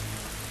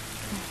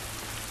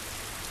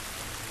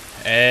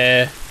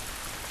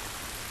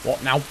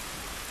 What now?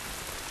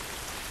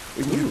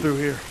 We can get through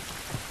here.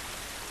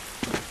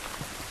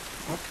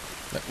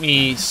 Let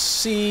me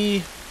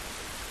see.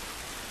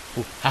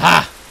 Ooh,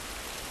 haha!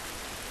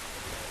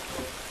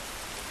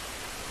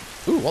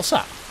 Ooh, what's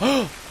that?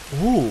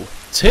 Ooh,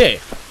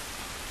 tape.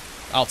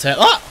 I'll take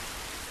that.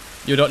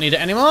 You don't need it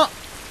anymore.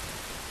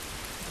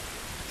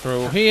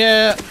 Through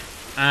here.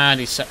 And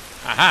he's set.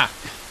 Aha!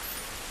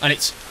 And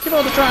it's. Give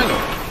her the triangle.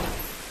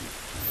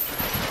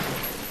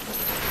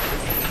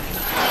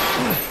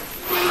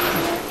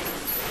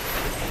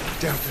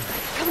 Down there.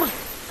 Come on.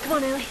 Come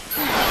on, Ellie.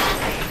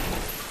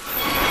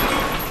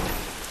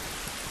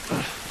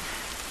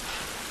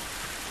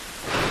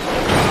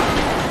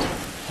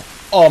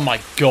 Oh my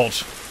god.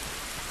 Shit.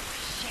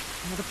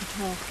 Another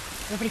patrol.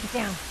 Everybody get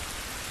down.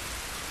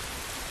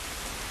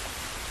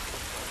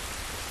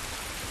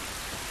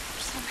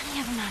 There's so many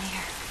of them out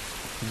here.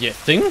 You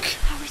think?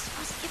 How are we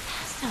supposed to get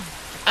past them?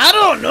 I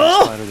don't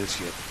know! Out of this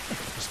yet.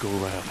 Let's go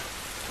around.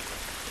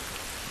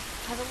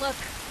 Have a look.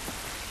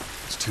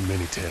 It's too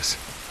many, Tess.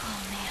 Oh,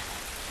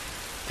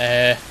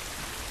 man.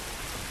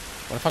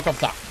 What if I grab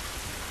that?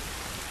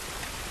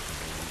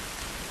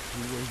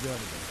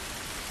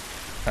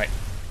 Right.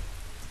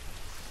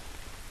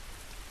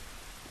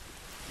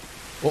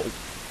 Uh-oh.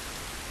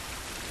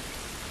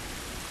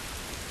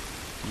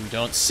 You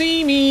don't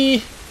see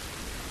me!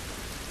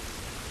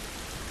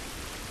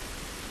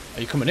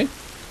 Are you coming in?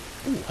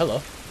 Ooh,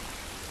 hello.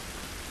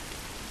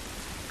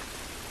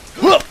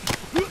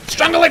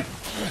 Strangle him!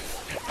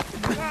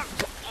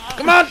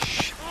 Come on!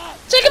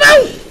 Take him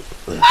out!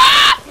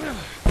 Ah!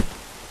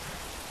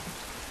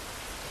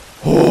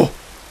 Oh!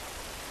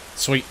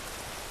 Sweet.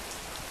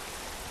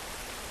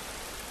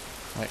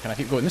 Right, can I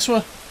keep going this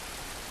way?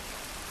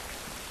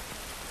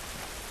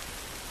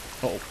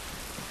 Uh-oh.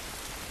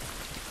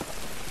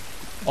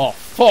 Oh,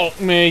 fuck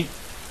me!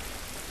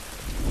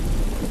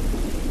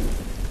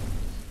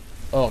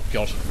 Oh,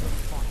 God.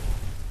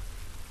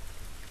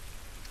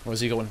 Where's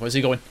he going? Where's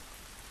he going?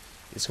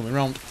 He's coming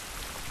round.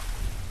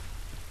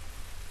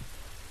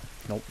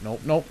 Nope,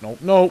 nope, nope,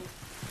 nope, nope.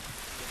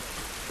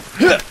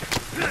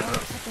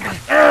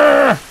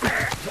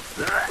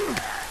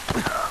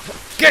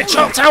 Get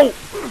chopped out!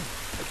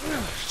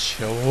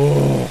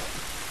 Sure.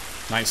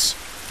 Nice.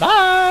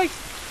 Bye!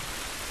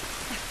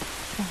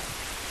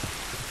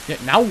 Yeah,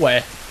 now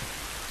where?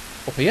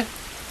 Up here?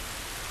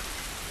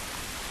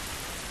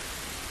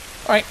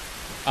 Alright.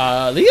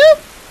 Leo?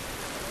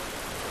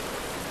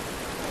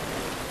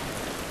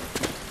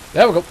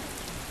 There we go.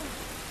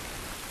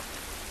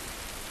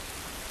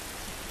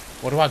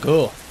 Where do I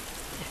go?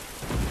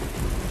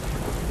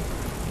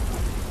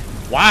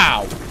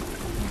 Wow.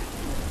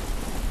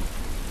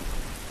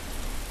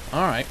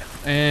 Alright.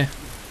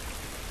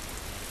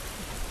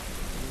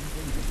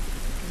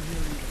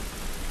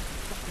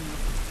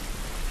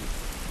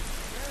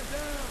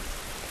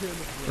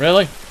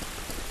 Really?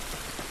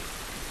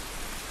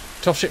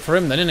 Tough shit for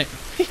him then, isn't it?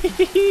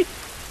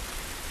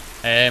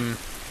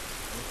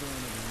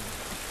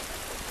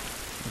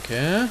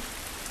 Okay.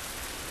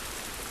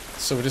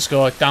 So we just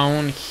go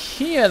down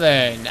here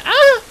then.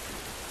 Ah!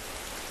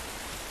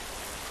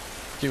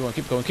 Keep going,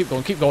 keep going, keep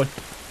going, keep going.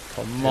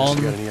 Come on.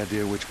 You got any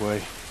idea which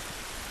way?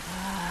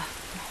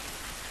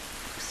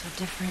 So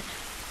different.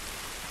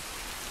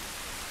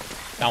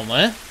 Down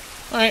there.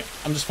 Alright,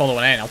 I'm just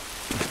following her now.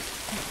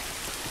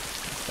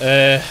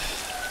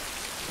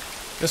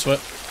 This way.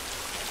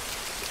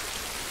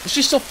 Is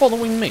she still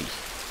following me?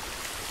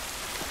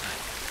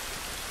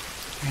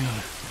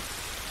 Yeah.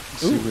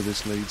 Let's see where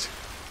this leads.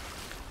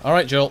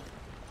 Alright, Joel.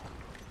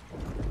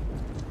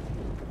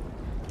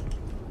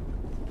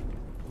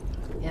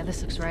 Yeah,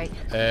 this looks right.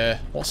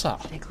 What's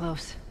that? Stay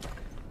close.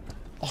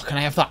 Oh, can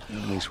I have that?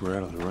 At least we're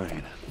out of the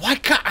rain. Why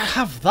can't I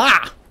have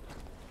that?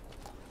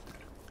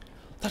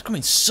 That'd come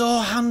in so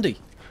handy.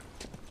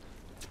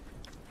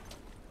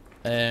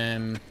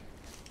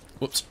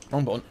 Whoops,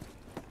 wrong button.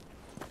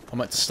 I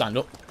meant to stand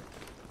up.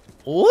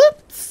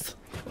 Whoops.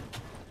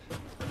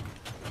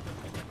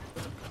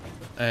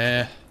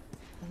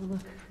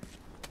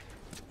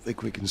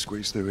 Think we can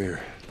squeeze through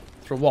here.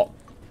 Through what?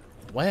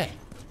 Where?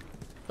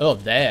 Oh,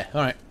 there.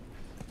 Alright.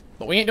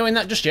 But we ain't doing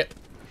that just yet.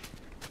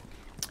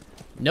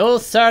 No,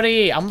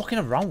 sorry. I'm looking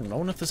around. I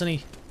wonder if there's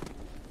any,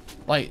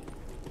 like,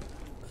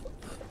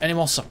 any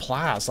more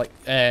supplies. Like,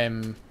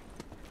 ammo,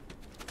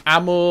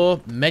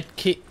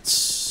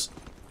 medkits.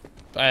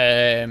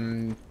 I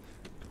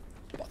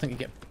think you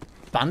get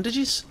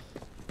bandages.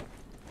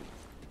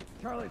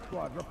 Charlie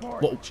Squad,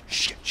 report. Whoa,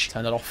 shit.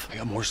 Turn that off. I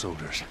got more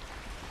soldiers.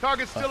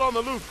 Target's still on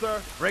the loose,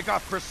 sir. Break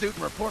off pursuit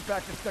and report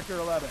back to Sector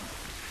 11.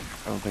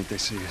 I don't think they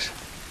see us.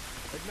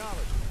 Acknowledge.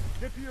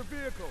 Get to your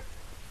vehicle.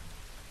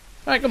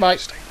 Alright, goodbye.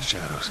 Stay in the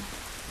shadows.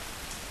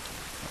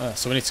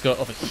 So we need to go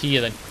over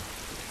here then.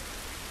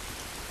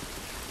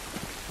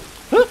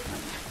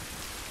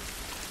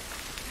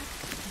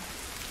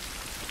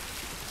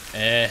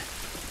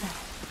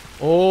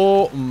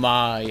 Oh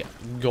my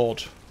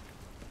god.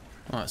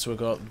 Alright, so we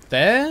go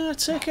there, I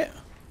take it.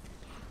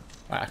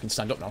 Right, I can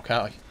stand up now,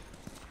 can't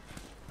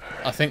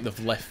I think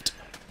they've left.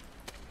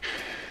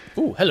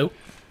 Ooh, hello.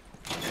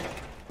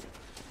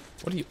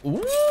 What are you?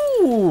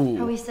 Ooh!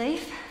 Are we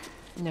safe?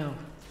 No,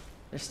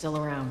 they're still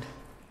around.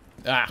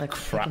 Ah,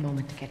 Let's crap. take a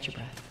moment to catch your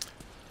breath.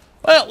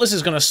 Well, this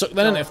is gonna suck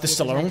then, isn't it, if they're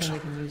still around? We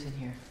can use in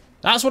here.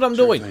 That's what I'm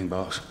Sure doing. thing,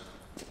 boss.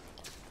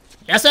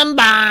 Yes, I'm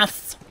bath.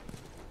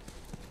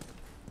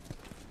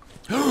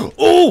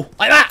 Ooh,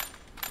 like that.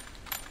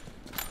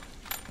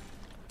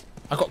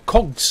 I got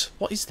cogs.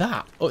 What is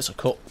that? Oh, it's a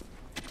cup.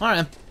 All right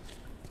then.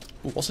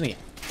 Ooh, what's in here?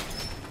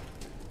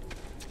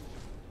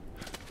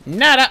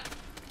 Nada.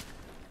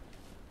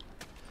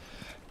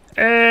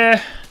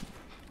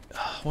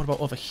 What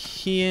about over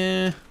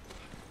here?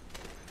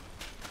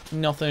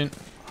 Nothing.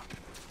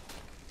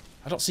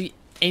 I don't see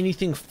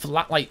anything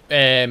flat like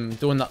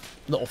doing that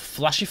little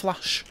flashy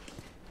flash.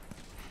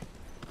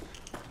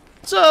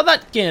 So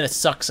that kind of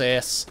sucks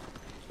ass.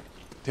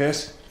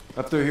 Tess,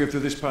 up through here through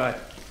this pipe.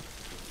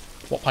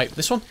 What pipe?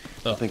 This one?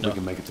 Oh, I think no. we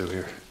can make it through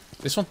here.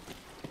 This one?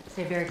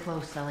 Stay very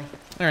close, Ellie.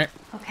 Alright.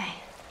 Okay.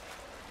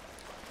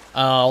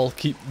 I'll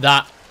keep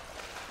that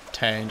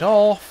turned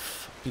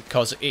off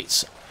because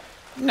it's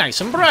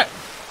Nice and bright.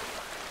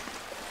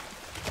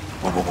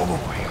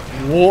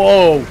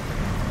 Whoa.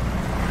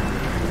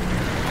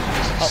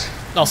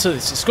 Oh, so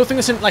it's a good thing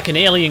this isn't like an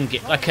alien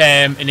game,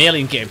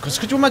 because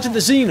could you imagine the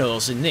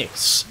Xenos in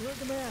this?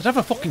 I'd have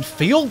a fucking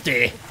field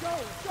day.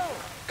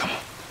 Come on.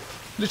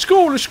 Let's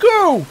go, let's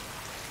go!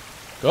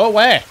 Go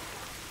where?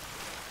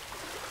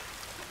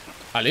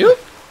 Hello?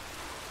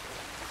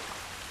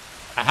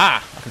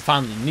 Aha, I can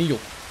finally kneel.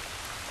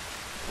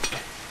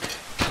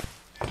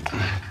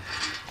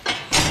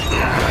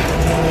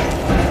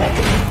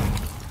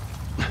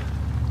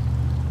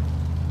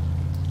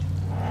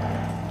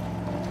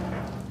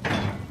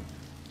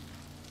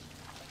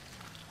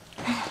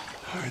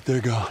 Alright,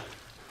 they're gone.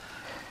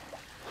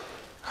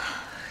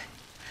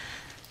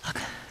 Look,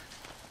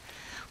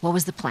 what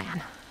was the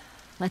plan?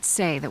 Let's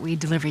say that we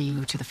deliver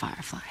you to the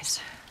Fireflies.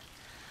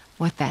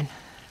 What then?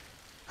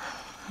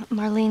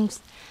 Marlene,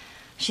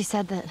 she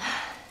said that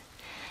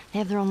they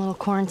have their own little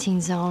quarantine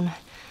zone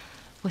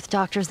with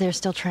doctors there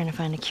still trying to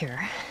find a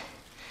cure.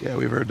 Yeah,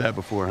 we've heard that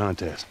before, huh,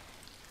 Tess?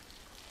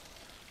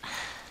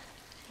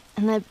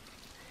 And that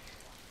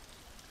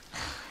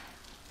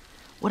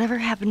whatever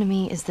happened to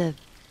me is the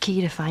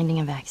key to finding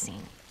a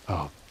vaccine.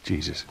 Oh,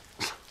 Jesus.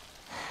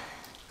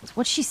 That's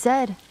what she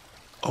said.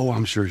 Oh,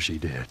 I'm sure she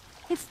did.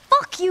 Hey,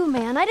 fuck you,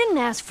 man. I didn't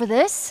ask for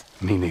this.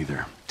 Me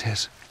neither.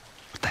 Tess,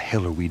 what the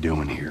hell are we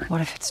doing here?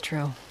 What if it's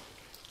true?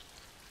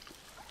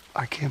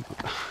 I can't...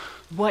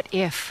 What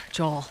if,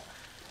 Joel?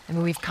 I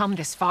mean, we've come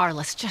this far.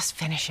 Let's just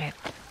finish it.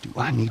 Do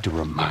I need to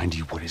remind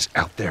you what is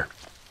out there?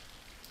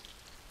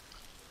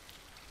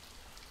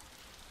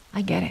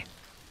 I get it.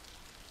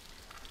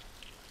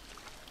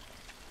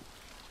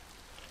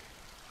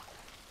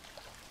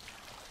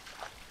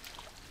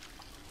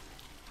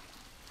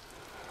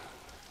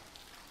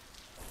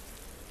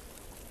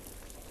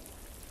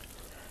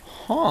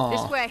 Huh.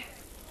 This way.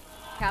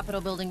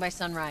 Capitol building by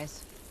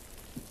sunrise.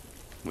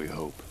 We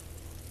hope.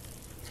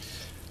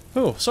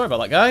 Oh, sorry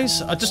about that,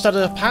 guys. I just had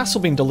a parcel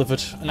being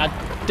delivered, and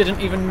I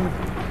didn't even...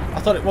 I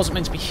thought it wasn't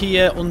meant to be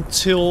here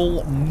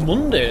until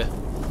Monday.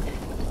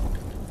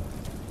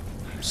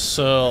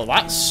 So,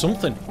 that's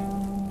something.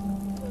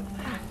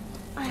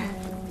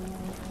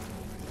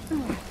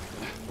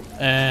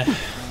 Let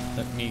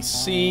me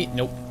see.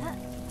 Nope.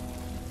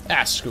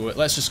 Ah, screw it.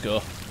 Let's just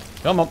go.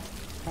 Come on.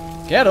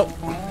 Get up.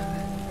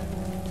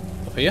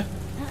 Up here.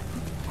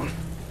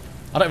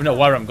 I don't even know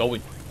where I'm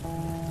going.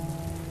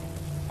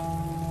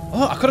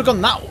 Oh, I could have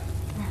gone that way.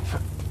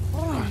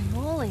 Holy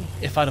moly.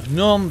 If I'd have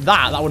known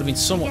that, that would have been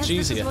so much This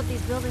easier. is what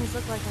these buildings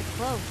look like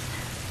close.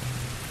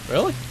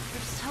 Really?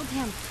 They're so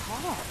damn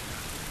tall.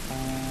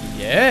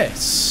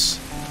 Yes.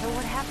 So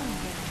what happened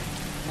here?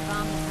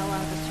 Bomb the hell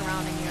out of the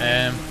surrounding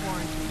area.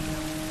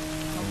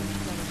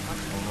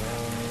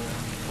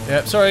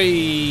 Yep,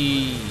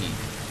 sorry.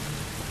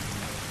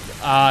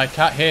 I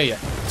can't hear you.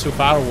 Too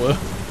far away.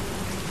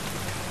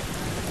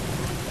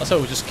 That's where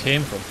we just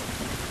came from.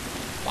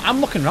 But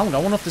I'm looking around. I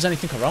wonder if there's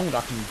anything around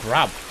I can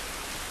grab.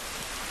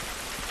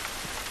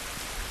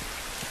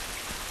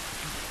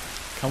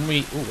 Can we...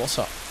 Ooh, what's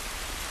that?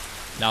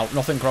 No,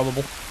 nothing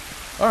grabbable.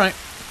 Alright.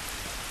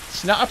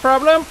 It's not a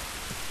problem.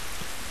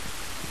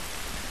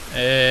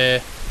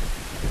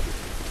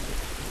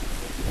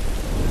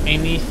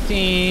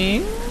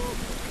 Anything?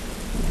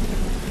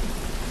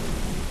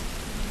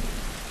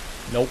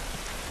 Nope.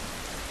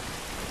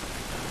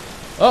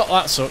 Oh,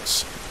 that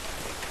sucks.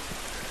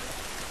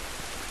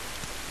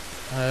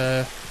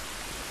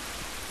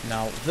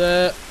 Now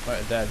there,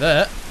 right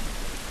there.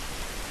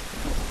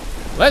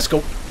 Let's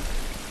go.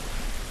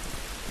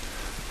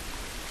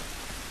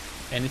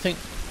 Anything?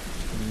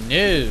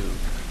 No.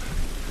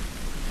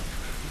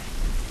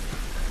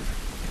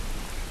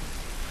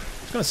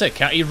 I was gonna say,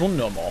 can't he run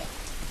no more?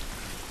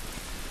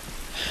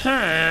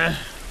 Huh.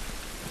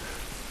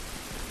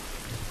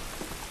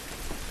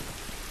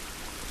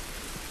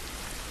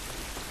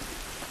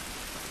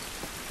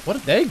 Where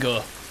did they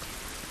go?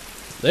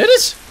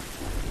 Ladies?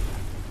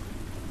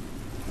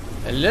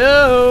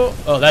 Hello?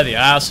 Oh, there they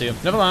are. I see them.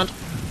 Never mind.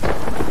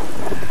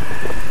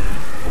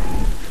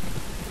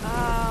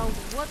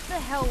 What the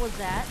hell was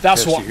that?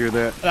 That's Tess, what. you hear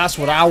that? That's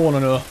what I want to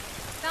know.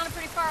 Sounded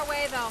pretty far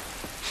away, though.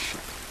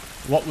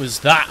 What was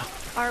that?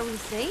 Are we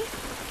safe?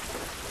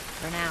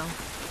 For now.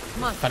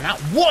 Come on. For now,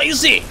 what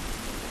is it?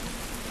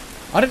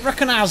 I didn't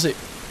recognise it.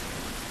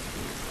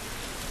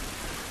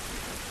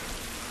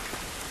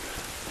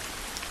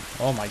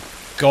 Oh my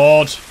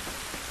god.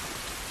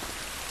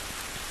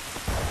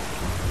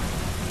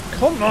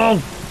 Come on.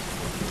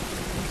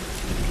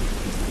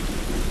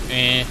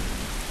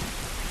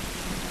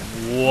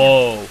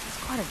 Whoa. It's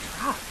quite a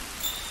drop.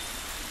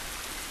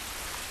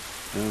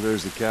 Oh,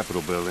 there's the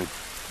Capitol building.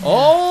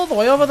 All the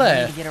way over We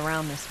there. need to get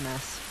around this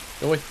mess.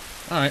 Do we?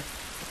 Alright.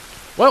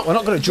 Well, we're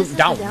not going to jump This is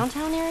down. the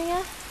downtown area?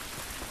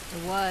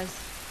 It was.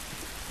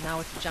 Now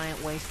it's a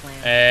giant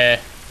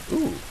wasteland.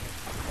 Ooh.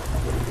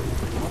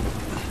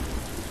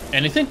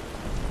 Anything?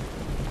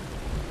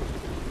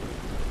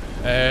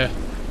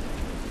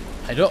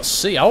 I don't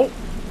see out.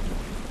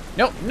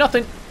 Nope,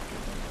 nothing.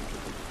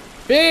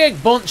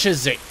 Big bunch of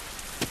zit.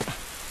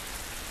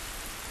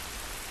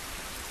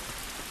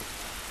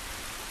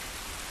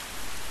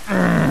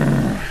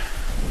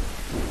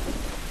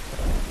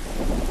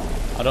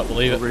 I don't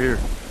believe it. Over here.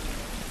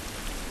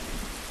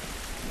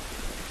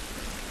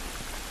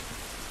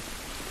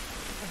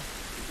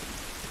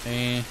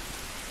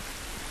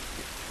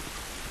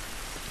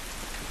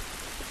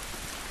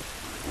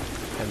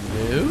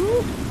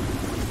 Hello?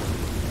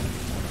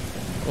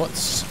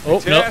 What's...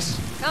 Oh, Tess.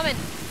 no. Coming.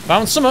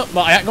 Found something,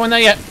 but I ain't going there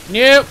yet.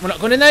 No, we're not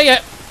going in there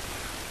yet.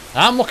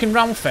 I'm looking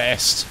round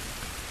first.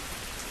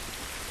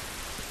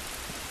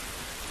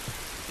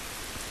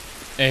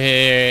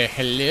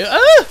 Hello?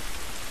 Ah!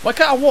 Why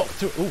can't I walk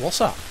through? Oh, what's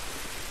that?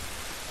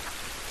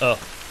 Oh.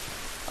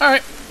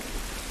 Alright.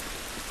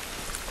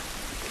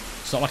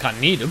 It's not like I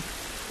need them.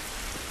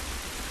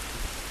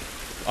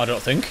 I don't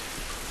think.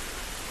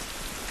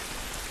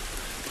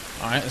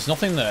 Alright, there's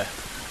nothing there.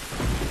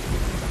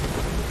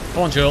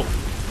 Come on, Joel.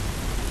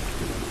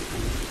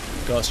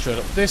 Go straight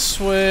up this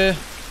way.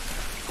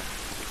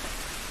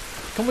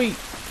 Can we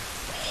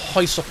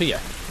hoist up here?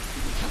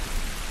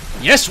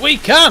 Yes, we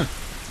can!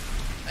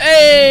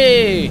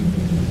 Hey!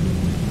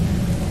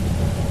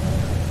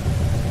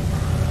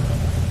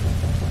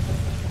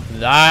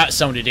 That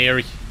sounded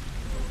eerie.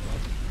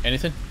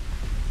 Anything?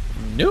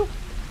 No.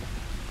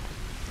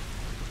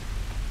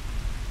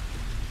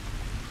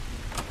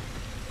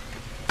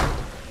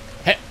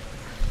 Hey.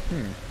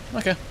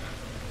 Okay.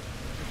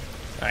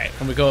 Alright,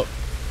 can we go up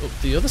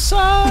the other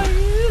side?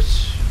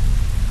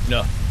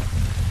 No.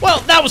 Well,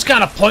 that was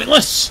kind of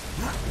pointless.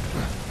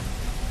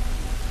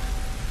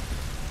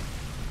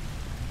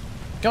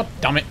 God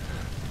damn it.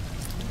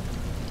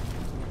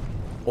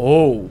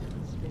 Oh.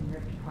 It's been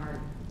ripped apart.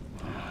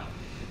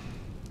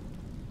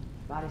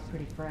 Body's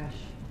pretty fresh.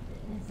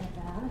 Is that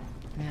bad?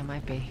 Yeah, it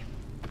might be.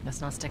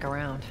 Let's not stick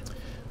around.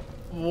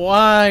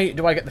 Why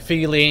do I get the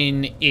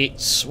feeling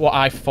it's what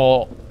I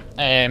thought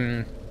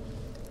in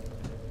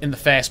the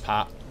first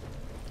part?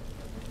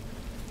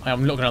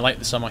 I'm not going to like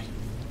this, am I?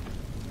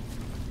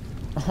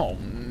 Oh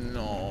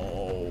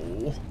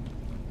no.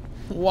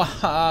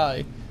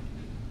 Why?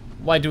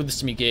 Why do this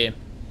to me, game?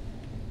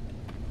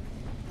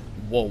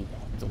 Whoa.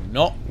 Do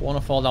not want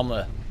to fall down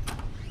there.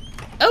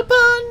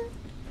 Open!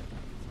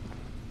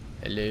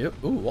 Hello?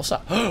 Ooh, what's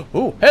that?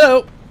 Ooh,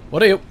 hello!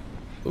 What are you?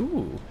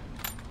 Ooh.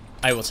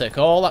 I will take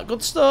all that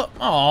good stuff.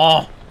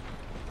 Aww.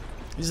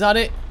 Is that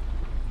it?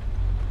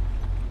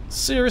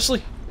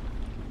 Seriously?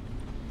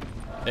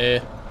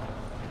 Is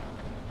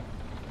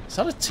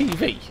that a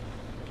TV?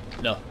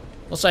 No.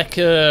 Looks like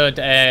I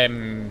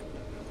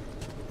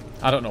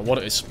don't know what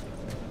it is.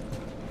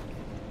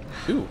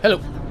 Ooh, hello.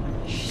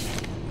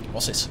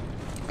 What's this?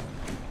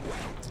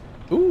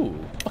 Ooh,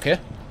 okay.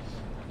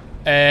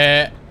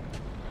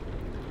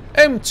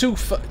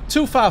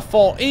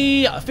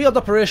 M254E field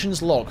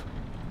operations log.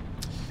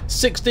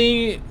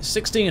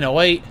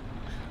 1608.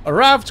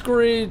 Arrived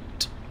grid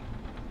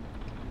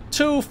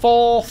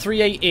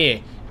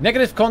 2438A.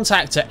 Negative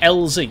contact to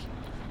LZ.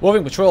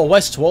 Moving patrol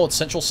west towards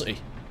Central City.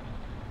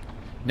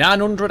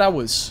 900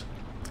 hours.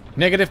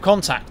 Negative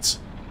contact.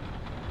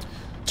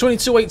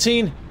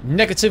 2218.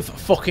 Negative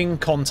fucking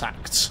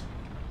contact.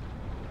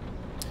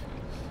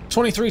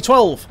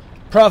 2312.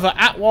 Private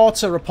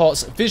Atwater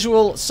reports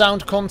visual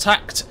sound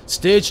contact.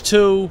 Stage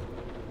 2.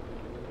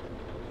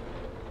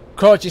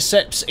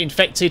 Cordyceps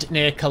infected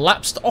near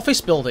collapsed office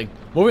building.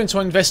 Moving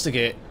to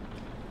investigate.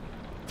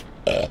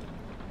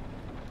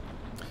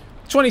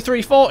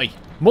 2340.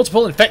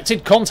 Multiple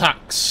infected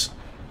contacts.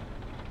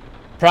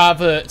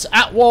 Private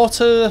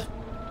Atwater.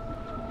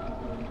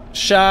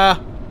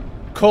 Shah.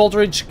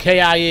 Coldridge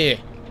KIA.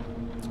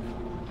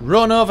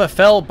 Run over,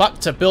 fell back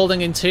to building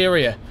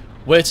interior.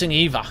 Waiting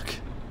evac.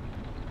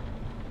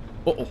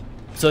 Uh-oh.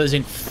 So there's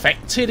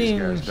infected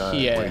in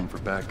here. Waiting for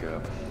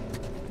backup.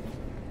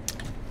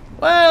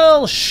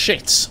 Well,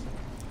 shit.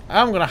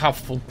 I'm gonna have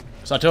fun.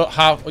 So I don't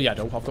have. Oh yeah, I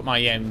do. I've got my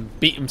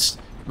beat 'em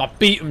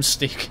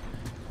stick.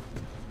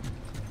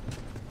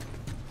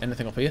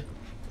 Anything up here?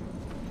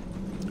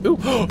 Ooh,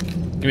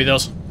 give me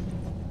those.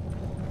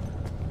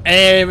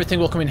 Everything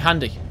will come in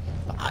handy.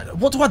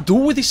 What do I do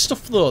with this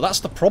stuff though? That's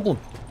the problem.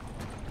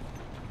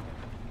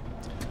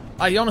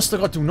 I honestly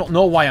God do not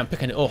know why I'm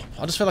picking it up.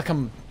 I just feel like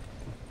I'm.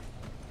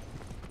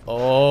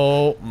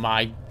 Oh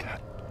my. God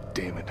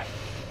damn it.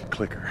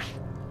 Clicker.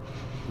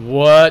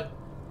 What?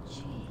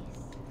 Jeez.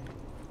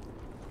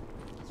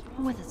 What's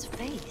wrong with its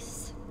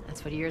face?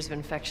 That's what years of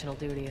infection will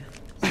do to you.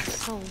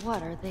 So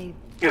what? Are they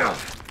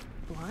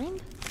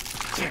blind?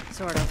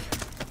 Sort of.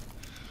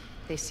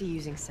 They see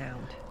using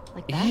sound.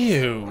 Like that?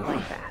 Ew.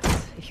 Like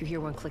bats. If you hear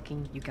one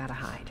clicking, you gotta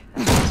hide.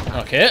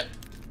 Okay.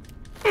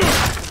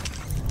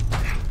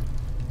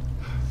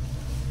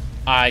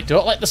 I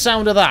don't like the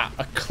sound of that.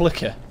 A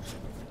clicker.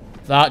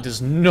 That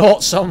does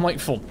not sound like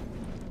fun.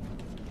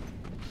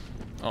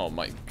 Oh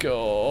my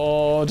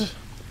god.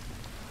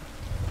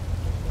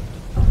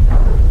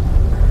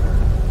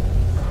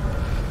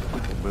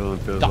 The building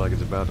feels like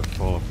it's about to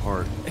fall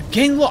apart.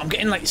 Again, look, I'm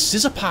getting like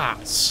scissor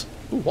parts.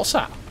 Ooh, what's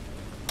that?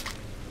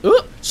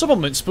 Ooh,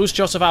 supplements boost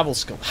your survival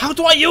skill. How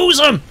do I use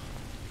them?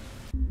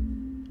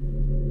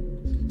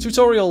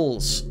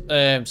 Tutorials.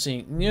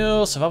 Seeing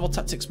new survival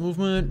tactics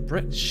movement.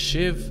 Brick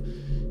shiv.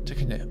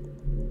 Taking it.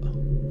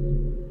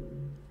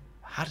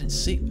 I didn't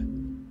see...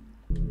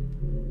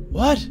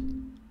 What?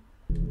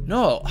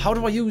 No, how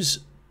do I use...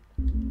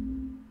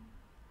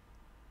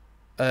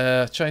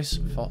 Chase,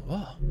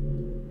 what?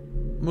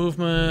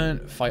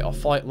 Movement, fight or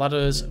flight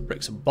ladders,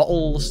 bricks and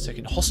bottles,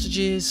 taking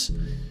hostages.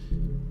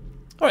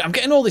 Alright, I'm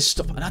getting all this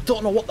stuff and I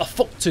don't know what the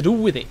fuck to do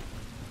with it.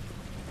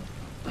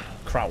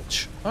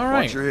 Crouch.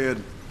 Alright. Watch your head.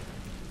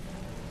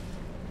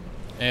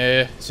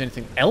 Is there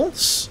anything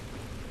else?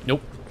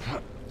 Nope.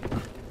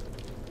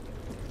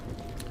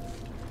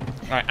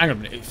 Alright, hang on a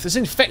minute. If there's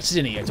infected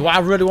in here, do I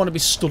really want to be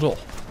stood up?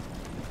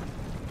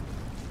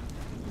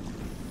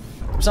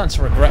 I'm starting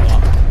to regret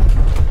that.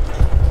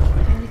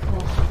 Totally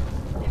cool.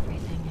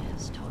 Everything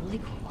is totally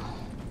cool.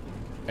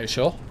 Are you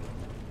sure?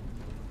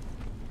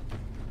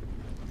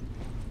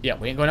 Yeah,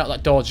 we ain't going out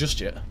that door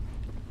just yet.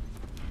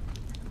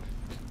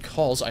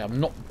 Because I am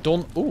not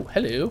done. Oh,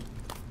 hello.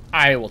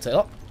 I will take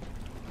that.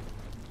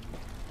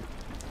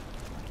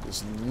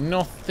 There's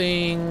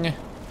nothing.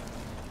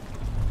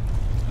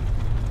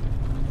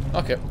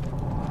 Okay.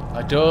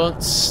 I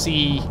don't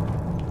see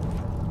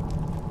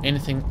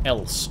anything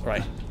else.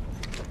 Right.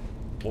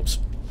 Whoops.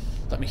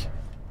 Let me.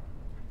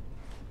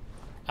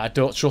 I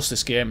don't trust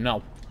this game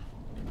now.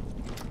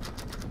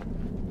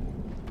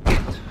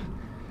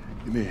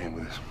 Give me a hand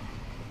with this.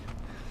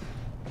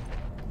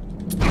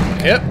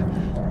 Yep.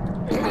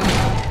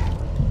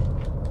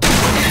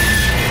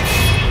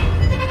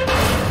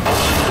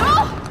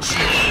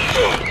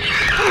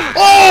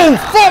 Oh,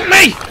 fuck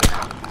me!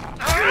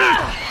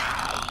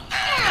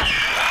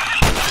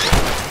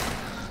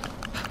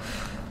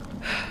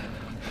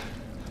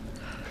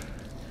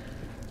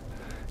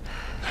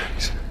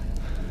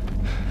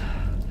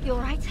 You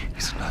alright?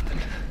 It's nothing.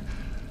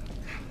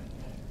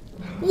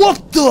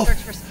 What the Search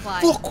for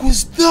supplies. fuck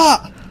was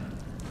that?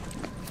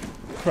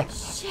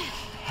 Shit.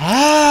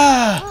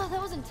 Ah! Oh,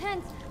 that was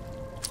intense.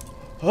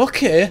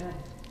 Okay.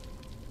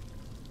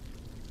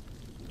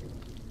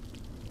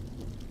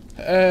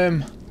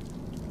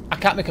 I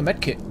can't make a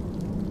medkit.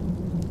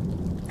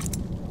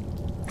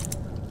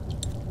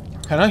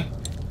 Can I?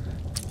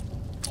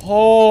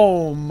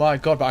 Oh my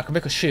god, but I can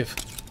make a shiv.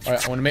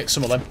 Alright, I want to make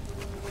some of them.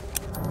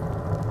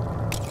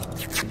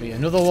 Give me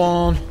another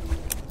one.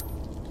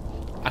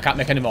 I can't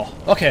make any more.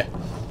 Okay.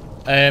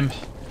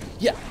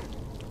 Yeah.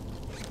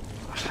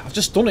 I've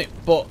just done it,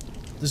 but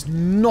there's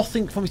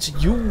nothing for me to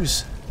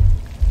use.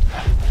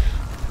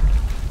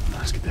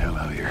 Let's get the hell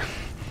out of here.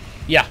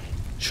 Yeah,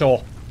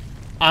 sure.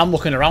 I'm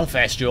looking around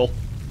first, Joel.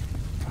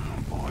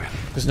 Oh boy.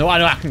 Because I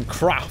know I can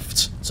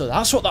craft. So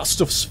that's what that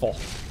stuff's for.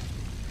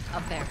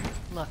 Up there.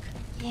 Look.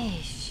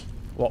 Yeesh.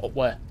 What, up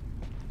where?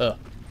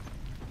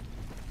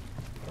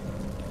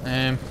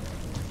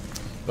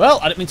 Well,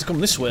 I didn't mean to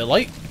come this way,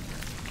 like.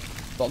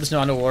 But at least now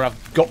I know where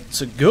I've got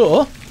to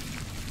go.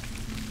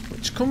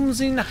 Which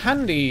comes in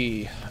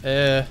handy.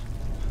 So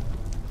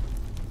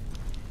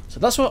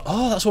that's what...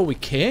 Oh, that's where we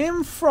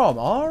came from.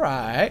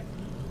 Alright.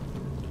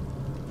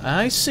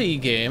 I see,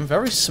 game.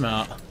 Very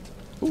smart.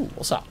 Ooh,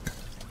 what's that?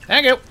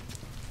 Thank you.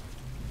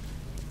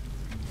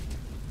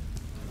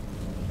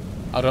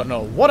 I don't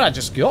know what I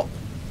just got.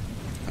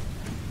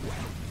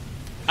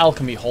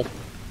 Alchemy hull.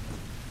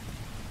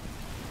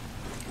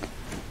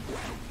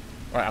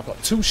 Right, I've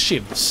got 2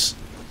 shivs.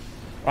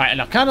 Right,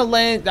 and I've kind of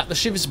learned that the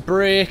shivs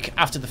break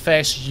after the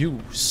first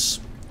use.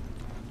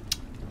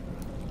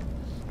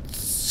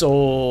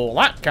 So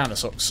that kind of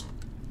sucks.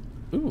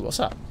 Ooh, what's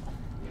that?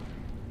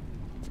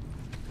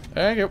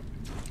 There you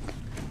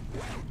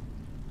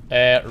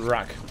go.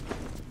 Rag.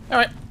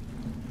 Alright.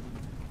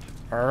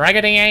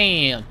 Raggedy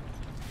Ann.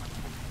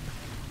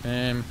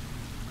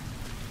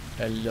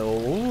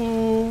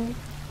 Hello?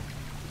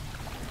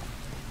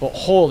 But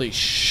holy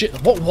shit,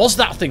 what was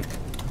that thing?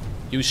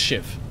 Use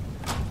shiv.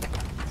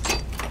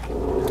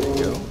 There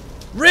you go.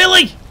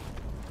 Really?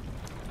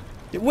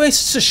 It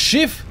wastes a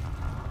shiv?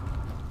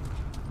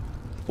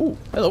 Ooh,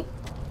 hello.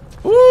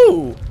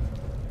 Ooh!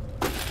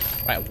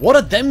 Right, what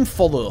are them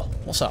for though?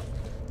 What's that?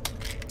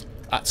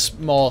 That's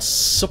more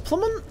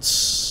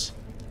supplements?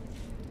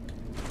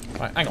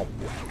 Right, hang on.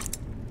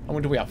 How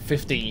many do we have?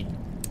 15.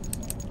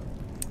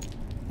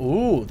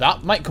 Ooh,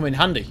 that might come in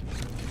handy.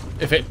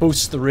 If it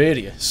boosts the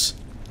radius.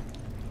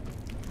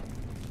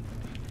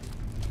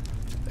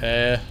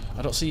 I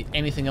don't see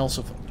anything else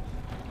of...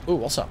 Ooh,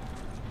 what's that?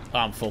 Oh,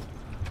 I'm full.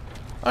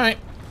 Alright.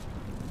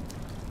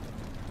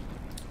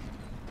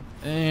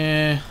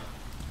 I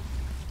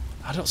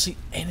don't see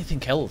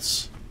anything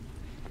else.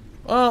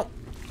 Well,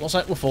 looks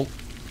like we're full.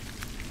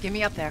 Get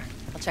me up there.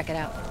 I'll check it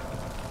out.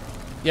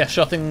 Yeah,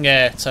 sure thing,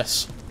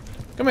 Tess.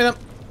 Come here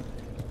then.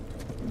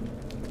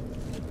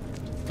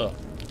 Oh.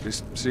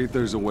 Just see if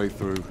there's a way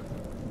through.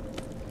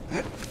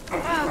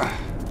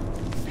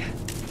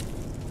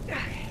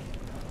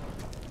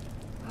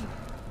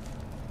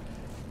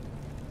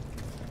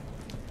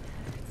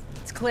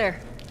 It's clear.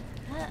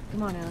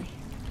 Come on, Ellie.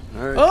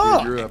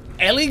 Alright, you're Oh! up.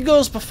 Ellie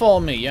goes before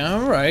me.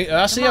 Alright,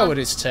 I see how it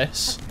is,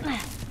 Tess.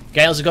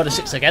 Girls have got to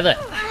stick together.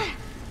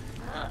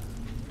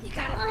 You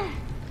got it.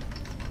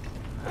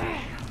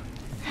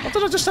 What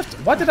did I just have to...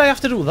 Why did I have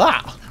to do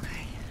that?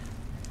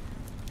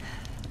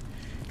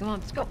 Come on,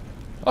 let's go.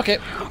 Okay.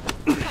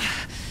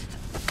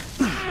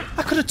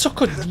 I could have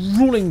took a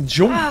rolling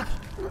jump.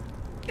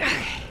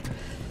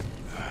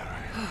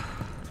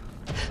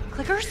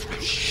 Clickers?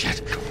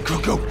 Shit.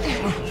 Go.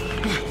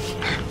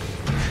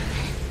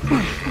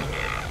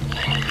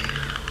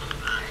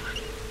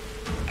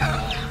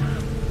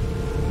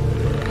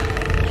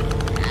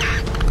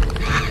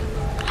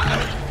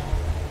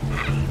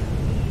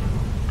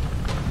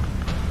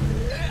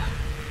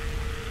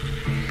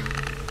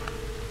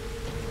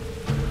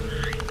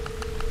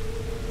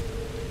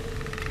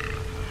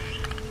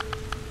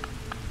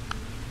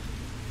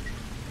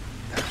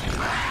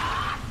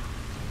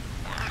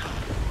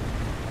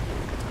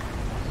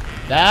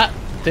 That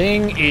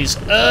thing is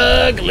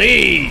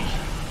ugly.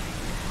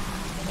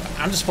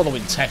 I'm just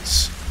following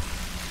Tess.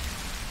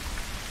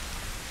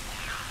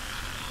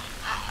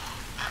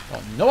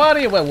 Got no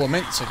idea where we're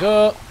meant to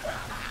go.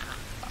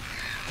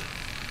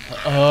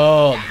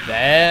 Oh,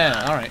 there.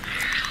 Alright.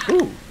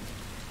 Ooh.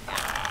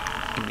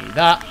 Give me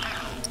that.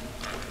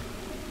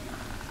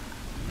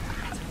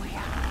 That's a way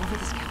out. Over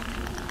the scout.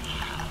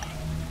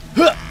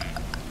 Huh.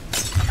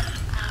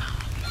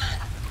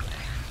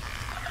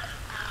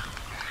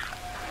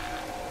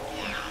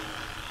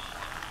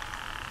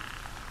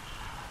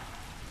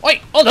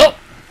 Wait, hold up!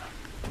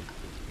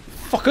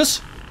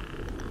 Fuckers!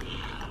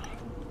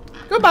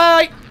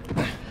 Goodbye!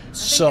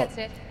 So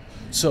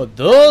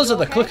those are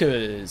the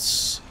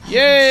clickers.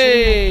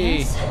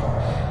 Yay!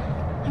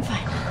 I'm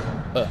fine.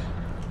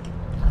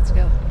 Let's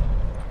go.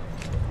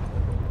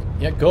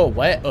 Yeah, go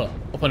away.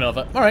 Up and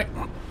over. Alright.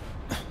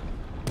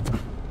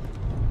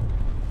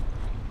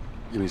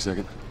 Give me a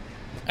second.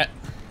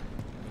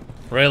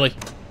 Really?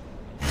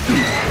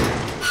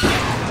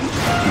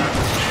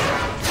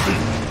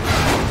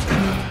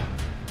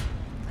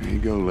 There you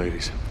go,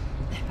 ladies.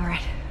 All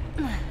right.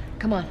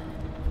 Come on.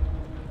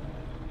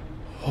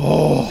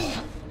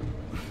 Oh.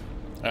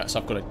 Alright, so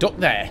I've got a duck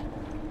there.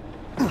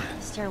 The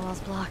stairwell's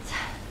blocked.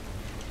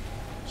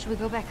 Should we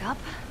go back up?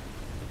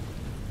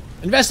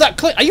 Invest that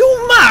click. Are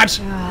you mad?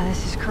 Ah,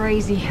 this is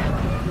crazy.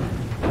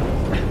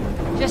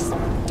 Just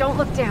don't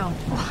look down.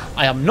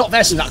 I am not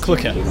vesting that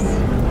clicker.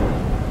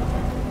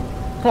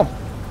 Come on.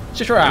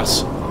 Shut your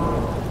ass.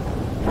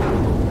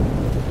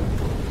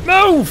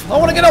 Move! I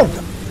want to get on.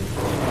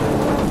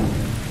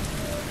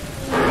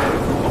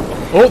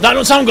 Oh, that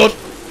don't sound good.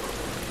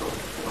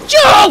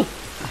 Joe!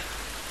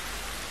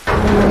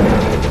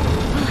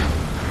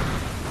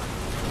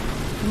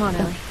 Come on,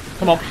 Ellie.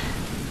 Come on.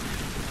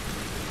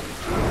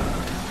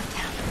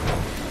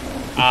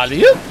 Are you?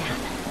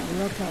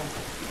 You're okay.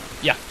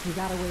 Yeah. You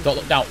gotta wait. Don't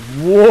look down.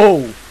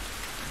 Whoa.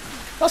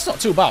 That's not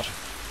too bad.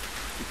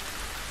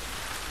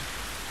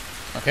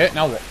 Okay,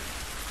 now what?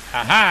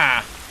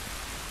 Haha.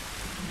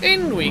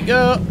 In we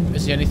go.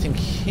 Is there anything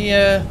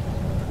here?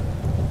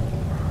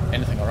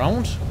 Anything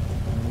around?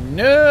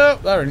 No,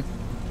 there isn't.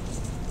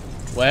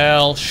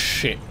 Well,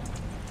 shit.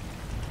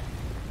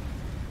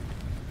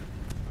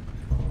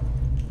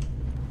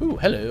 Ooh,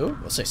 hello.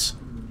 What's this?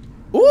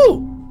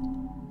 Ooh!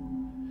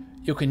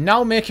 You can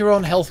now make your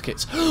own health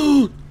kits.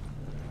 Runners.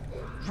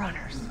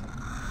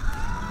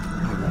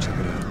 I'll go check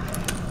it out.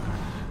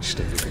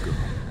 Stay with the girl.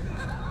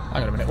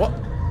 Hang on a minute, what?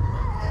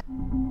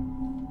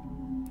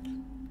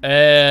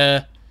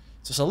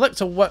 To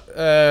select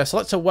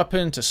a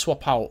weapon to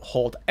swap out.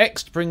 Hold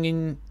X to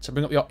bring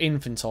up your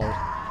inventory.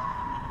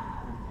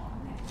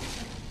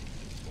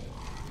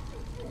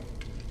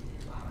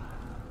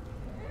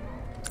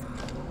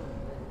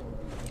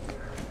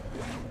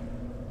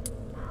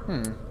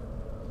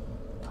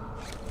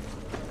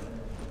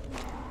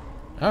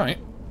 Alright.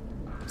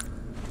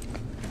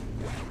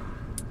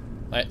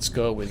 Let's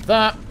go with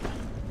that.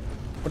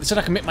 But it said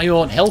I can make my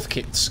own health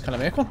kits. Can I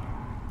make one?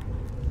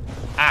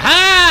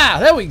 Aha!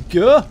 There we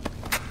go.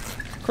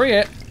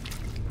 Create.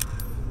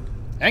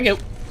 Thank you.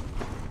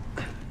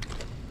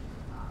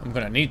 I'm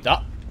gonna need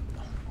that.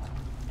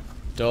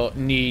 Don't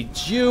need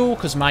you,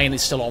 because mine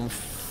is still on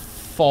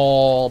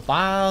 4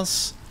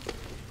 bars.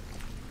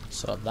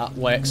 So that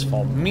works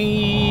for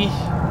me.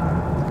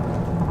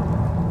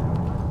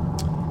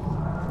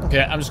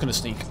 Okay, I'm just gonna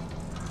sneak.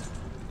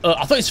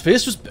 I thought his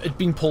face had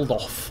been pulled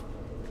off.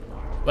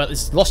 Well,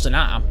 it's lost an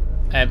arm,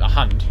 a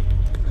hand.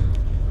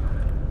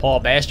 Poor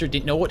bastard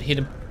didn't know what hit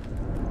him.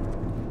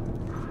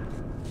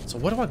 So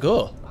where do I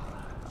go?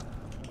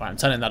 Right, I'm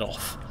turning that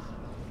off.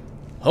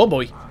 Oh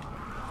boy.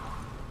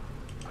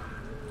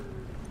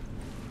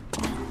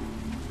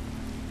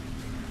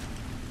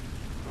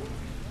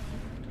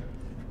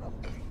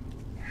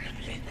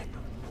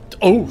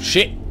 Oh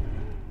shit.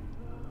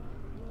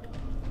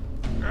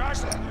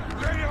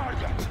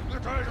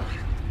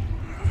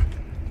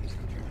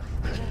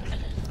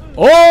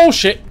 Oh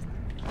shit!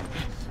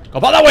 Go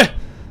back that way!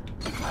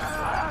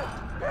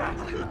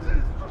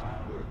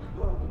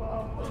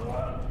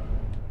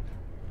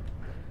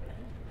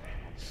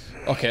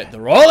 Okay,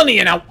 they're all in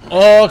here now.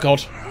 Oh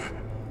god.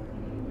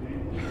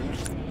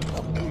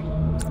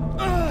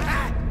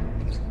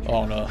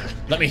 Oh no.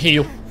 Let me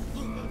heal.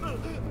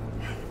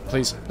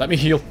 Please, let me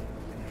heal.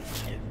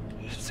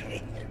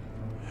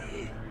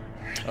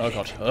 Oh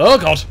god. Oh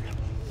god!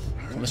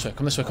 Come this way,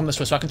 come this way, come this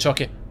way so I can choke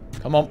you.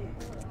 Come on.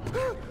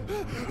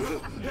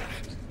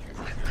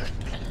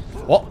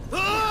 What?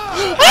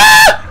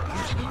 Ah!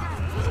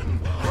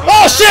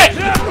 Oh shit!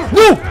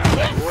 No!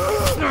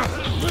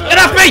 Get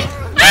off me!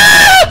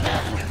 Ah!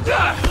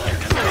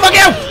 Fuck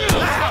you!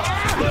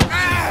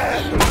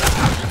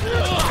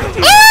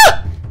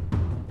 Ah!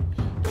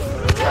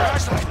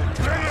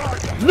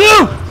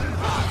 No!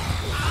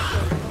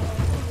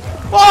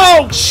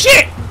 Oh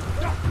shit!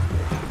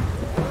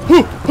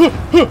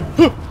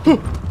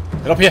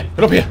 Get up here!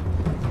 Get up here!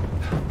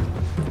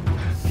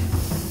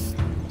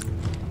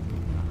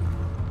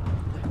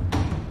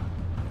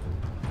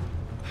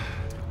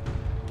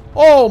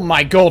 Oh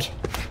my god!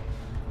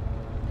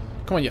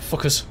 Come on, you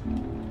fuckers.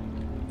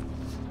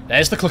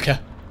 There's the clicker.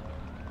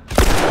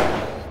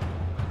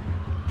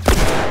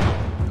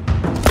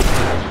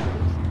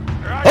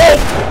 Oh!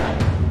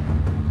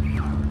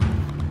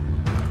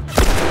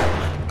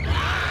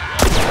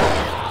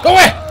 Go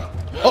away!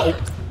 Uh-oh.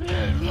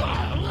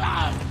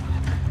 Ah!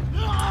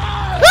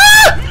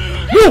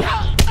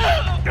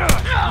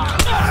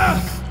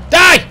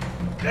 Die!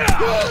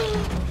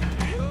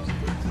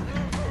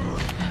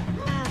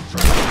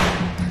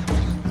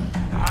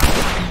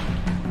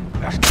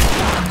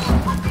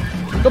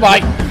 Goodbye.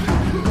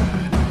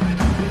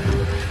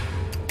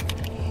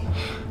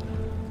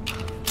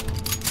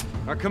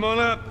 Now come on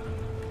up.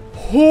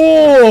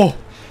 Oh!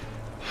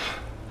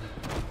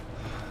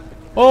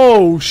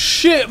 Oh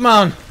shit,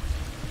 man.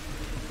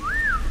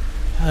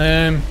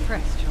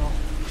 Chris, Joel.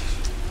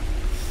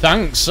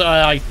 Thanks,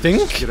 I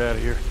think. Get out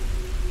of here.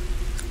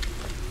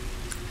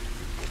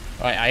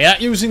 Right, I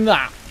ain't using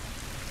that.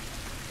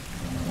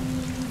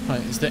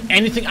 Right, is there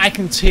anything I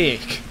can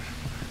take?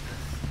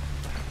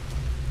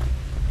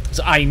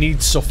 Because I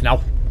need stuff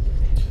now.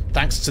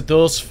 Thanks to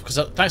those, because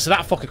thanks to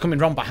that fucker coming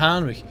round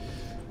behind me.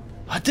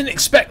 I didn't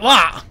expect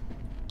that.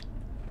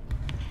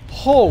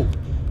 Oh.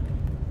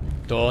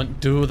 Don't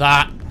do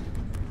that.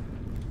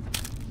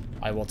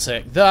 I will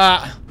take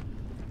that.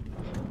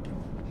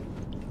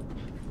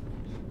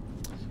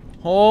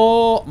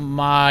 Oh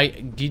my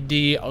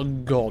giddy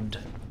god.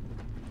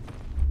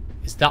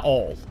 Is that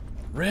all?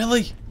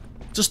 Really?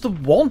 Just the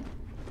one?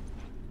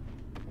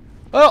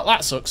 Oh,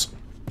 that sucks.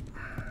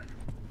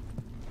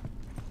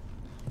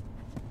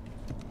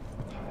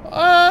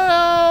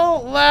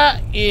 Oh,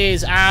 that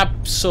is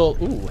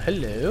absolute. Ooh,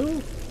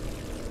 hello.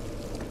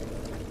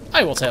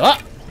 I will take that.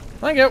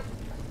 Thank you.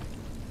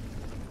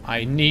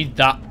 I need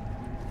that.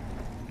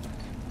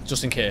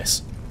 Just in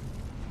case.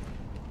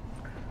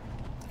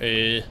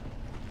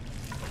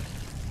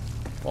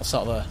 What's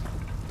that there?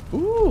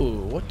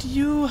 Ooh, what do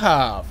you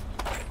have?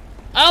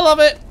 I love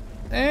it.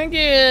 Thank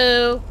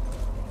you.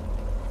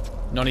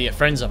 None of your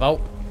friends have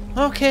out.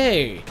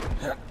 Okay.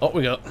 What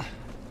we got?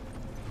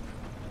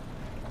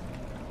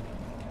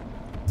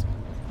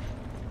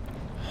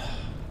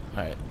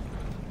 Alright.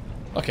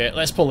 Okay,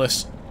 let's pull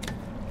this.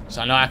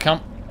 So I know I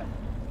can't.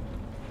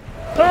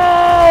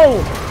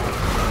 Oh!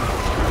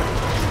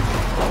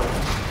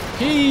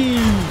 Hey!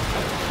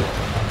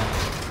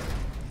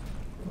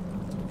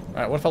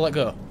 Alright, what if I let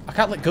go? I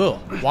can't let go.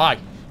 Why?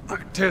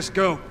 Tess,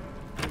 go.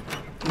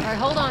 Alright,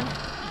 hold on.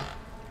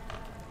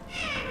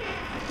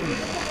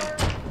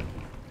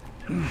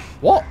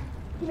 What?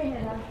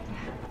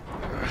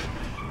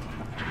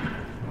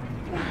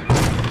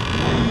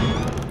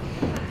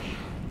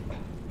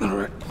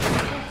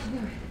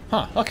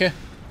 Huh, okay.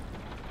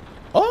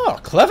 Oh,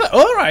 clever.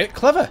 Alright,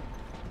 clever.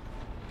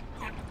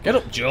 Get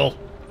up, Joel.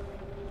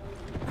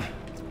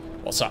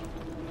 What's that?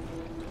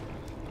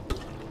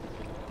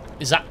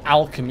 Is that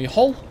alchemy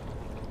hull?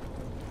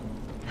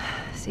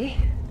 See?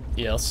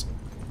 Yes.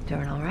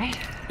 Doing all right?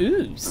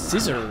 Ooh,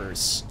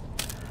 scissors.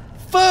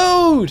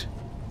 Food!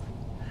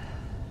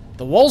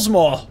 There was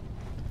more.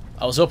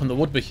 I was hoping there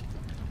would be.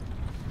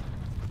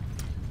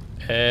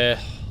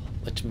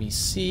 Let me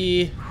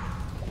see.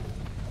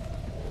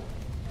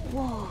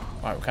 Whoa.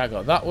 Alright, we can't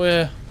go that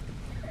way.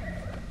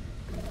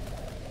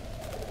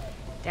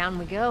 Down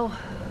we go.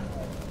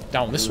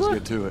 Down this Let's way?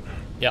 get to it.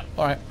 Yeah,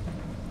 alright.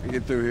 We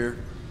get through here.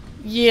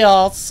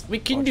 Yes, we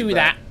can Watch do your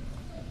that. back.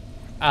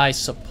 I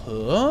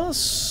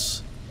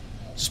suppose.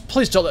 Just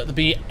please don't let there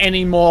be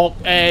any more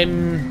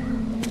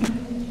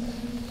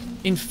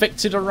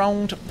infected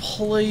around,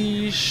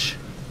 please.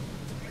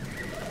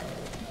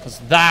 Because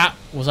that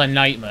was a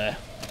nightmare.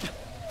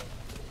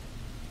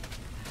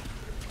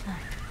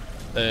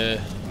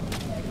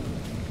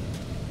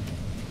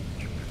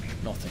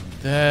 Nothing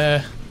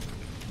there.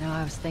 No,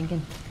 I was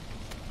thinking.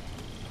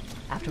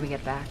 After we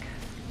get back,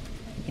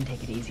 we can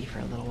take it easy for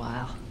a little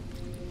while.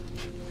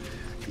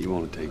 You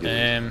want to take it?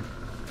 Hey,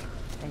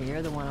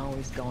 you're the one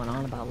always going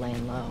on about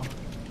laying low.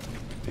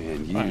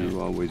 And you Right.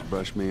 always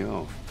brush me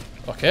off.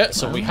 Okay,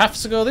 so we have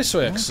to go this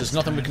way because there's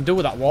nothing we can do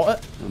with that water.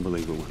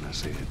 Unbelievable when I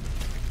see it.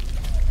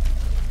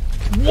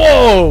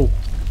 Whoa!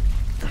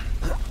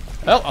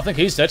 Well, I think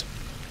he's dead.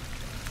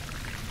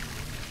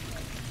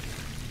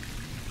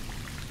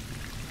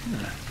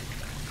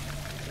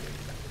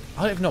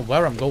 I don't even know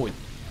where I'm going.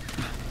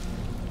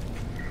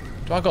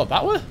 Do I go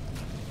that way?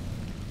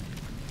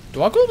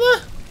 Do I go up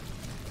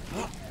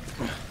there?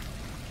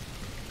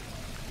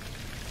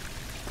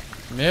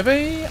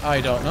 Maybe?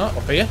 I don't know.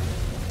 Up here?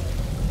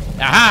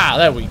 Aha!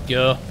 There we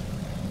go.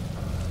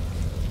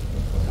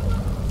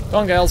 Go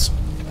on, girls.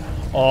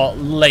 Or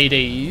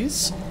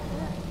ladies.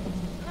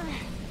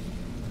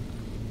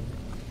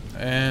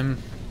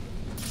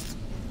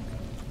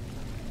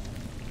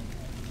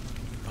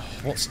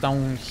 What's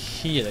down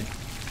here then?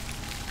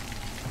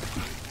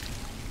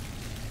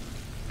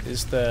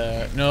 Is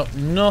there... No,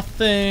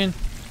 nothing.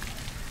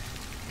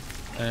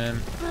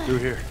 Through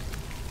here.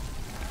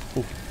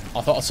 Ooh,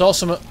 I thought I saw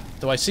some...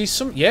 Do I see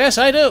some? Yes,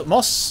 I do.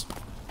 Moss.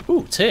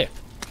 Ooh, tape.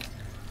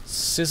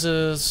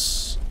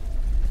 Scissors.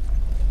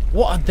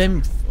 What are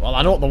them? Well,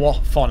 I know what they were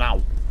for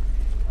now.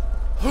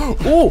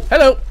 Ooh,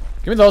 hello.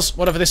 Give me those,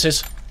 whatever this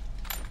is.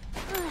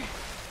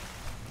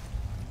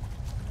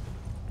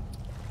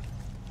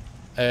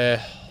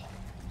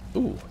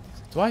 Ooh,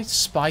 do I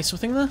spy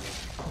something there?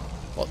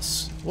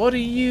 What are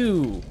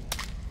you?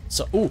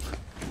 So, ooh,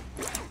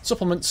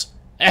 supplements.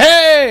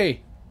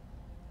 Hey!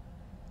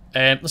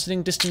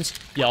 Listening distance,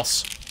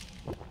 yes.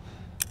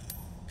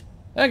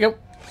 There you go.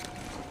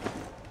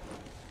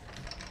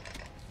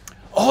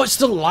 Oh, it's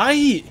the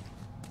light.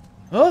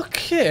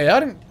 Okay, I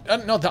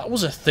didn't know that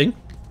was a thing.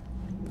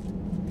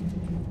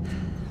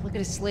 Look at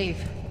his sleeve.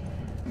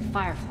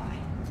 Firefly.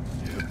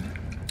 Yep.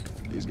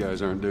 These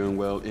guys aren't doing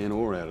well in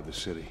or out of the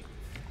city.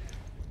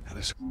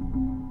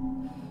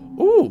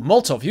 Ooh,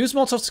 Molotov. Use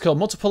Molotov to kill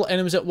multiple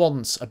enemies at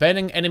once. A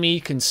burning enemy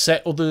can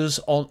set others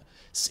on,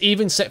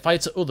 even set fire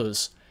to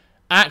others.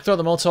 Act throw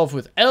the Molotov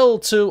with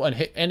L2 and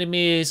hit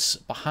enemies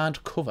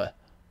behind cover.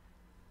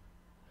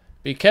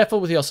 Be careful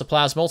with your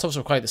supplies. Molotovs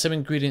require the same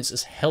ingredients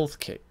as health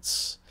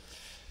kits.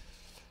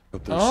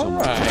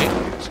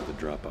 Alright. The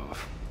drop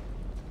off.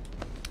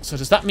 So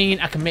does that mean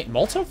I can make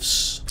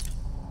Molotovs?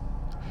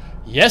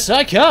 Yes,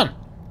 I can.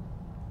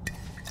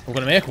 We're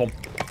going to make one.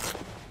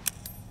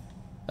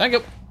 Thank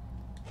you.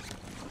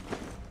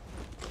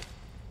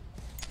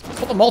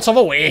 Put the Molotov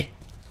away.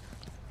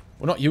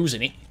 We're not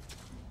using it.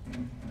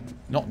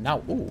 Not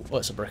now. Ooh, oh,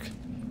 it's a brick.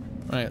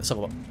 Right, let's have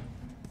a look.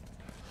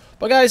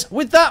 But guys,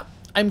 with that,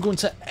 I'm going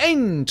to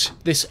end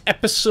this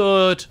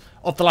episode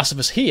of The Last of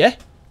Us here.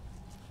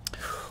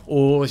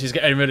 Oh, this is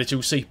getting really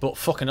juicy, but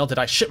fucking hell, did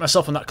I shit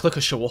myself when that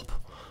clicker show up.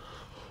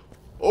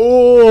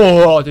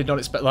 Oh, I did not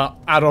expect that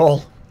at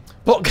all.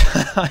 But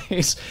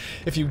guys,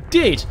 if you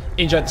did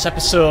enjoy this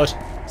episode,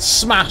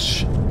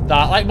 smash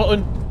that like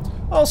button.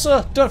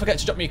 Also, don't forget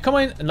to drop me a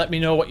comment and let me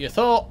know what you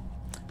thought.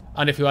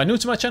 And if you are new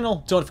to my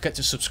channel, don't forget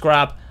to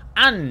subscribe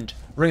and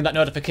ring that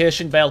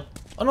notification bell.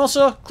 And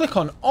also, click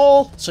on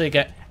all so you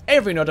get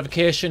every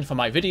notification for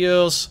my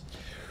videos.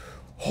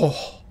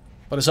 Oh,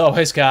 but as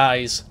always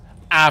guys,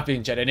 I've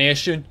been Jedi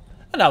Nation,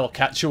 and I will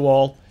catch you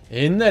all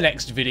in the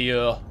next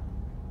video.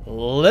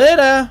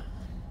 Later!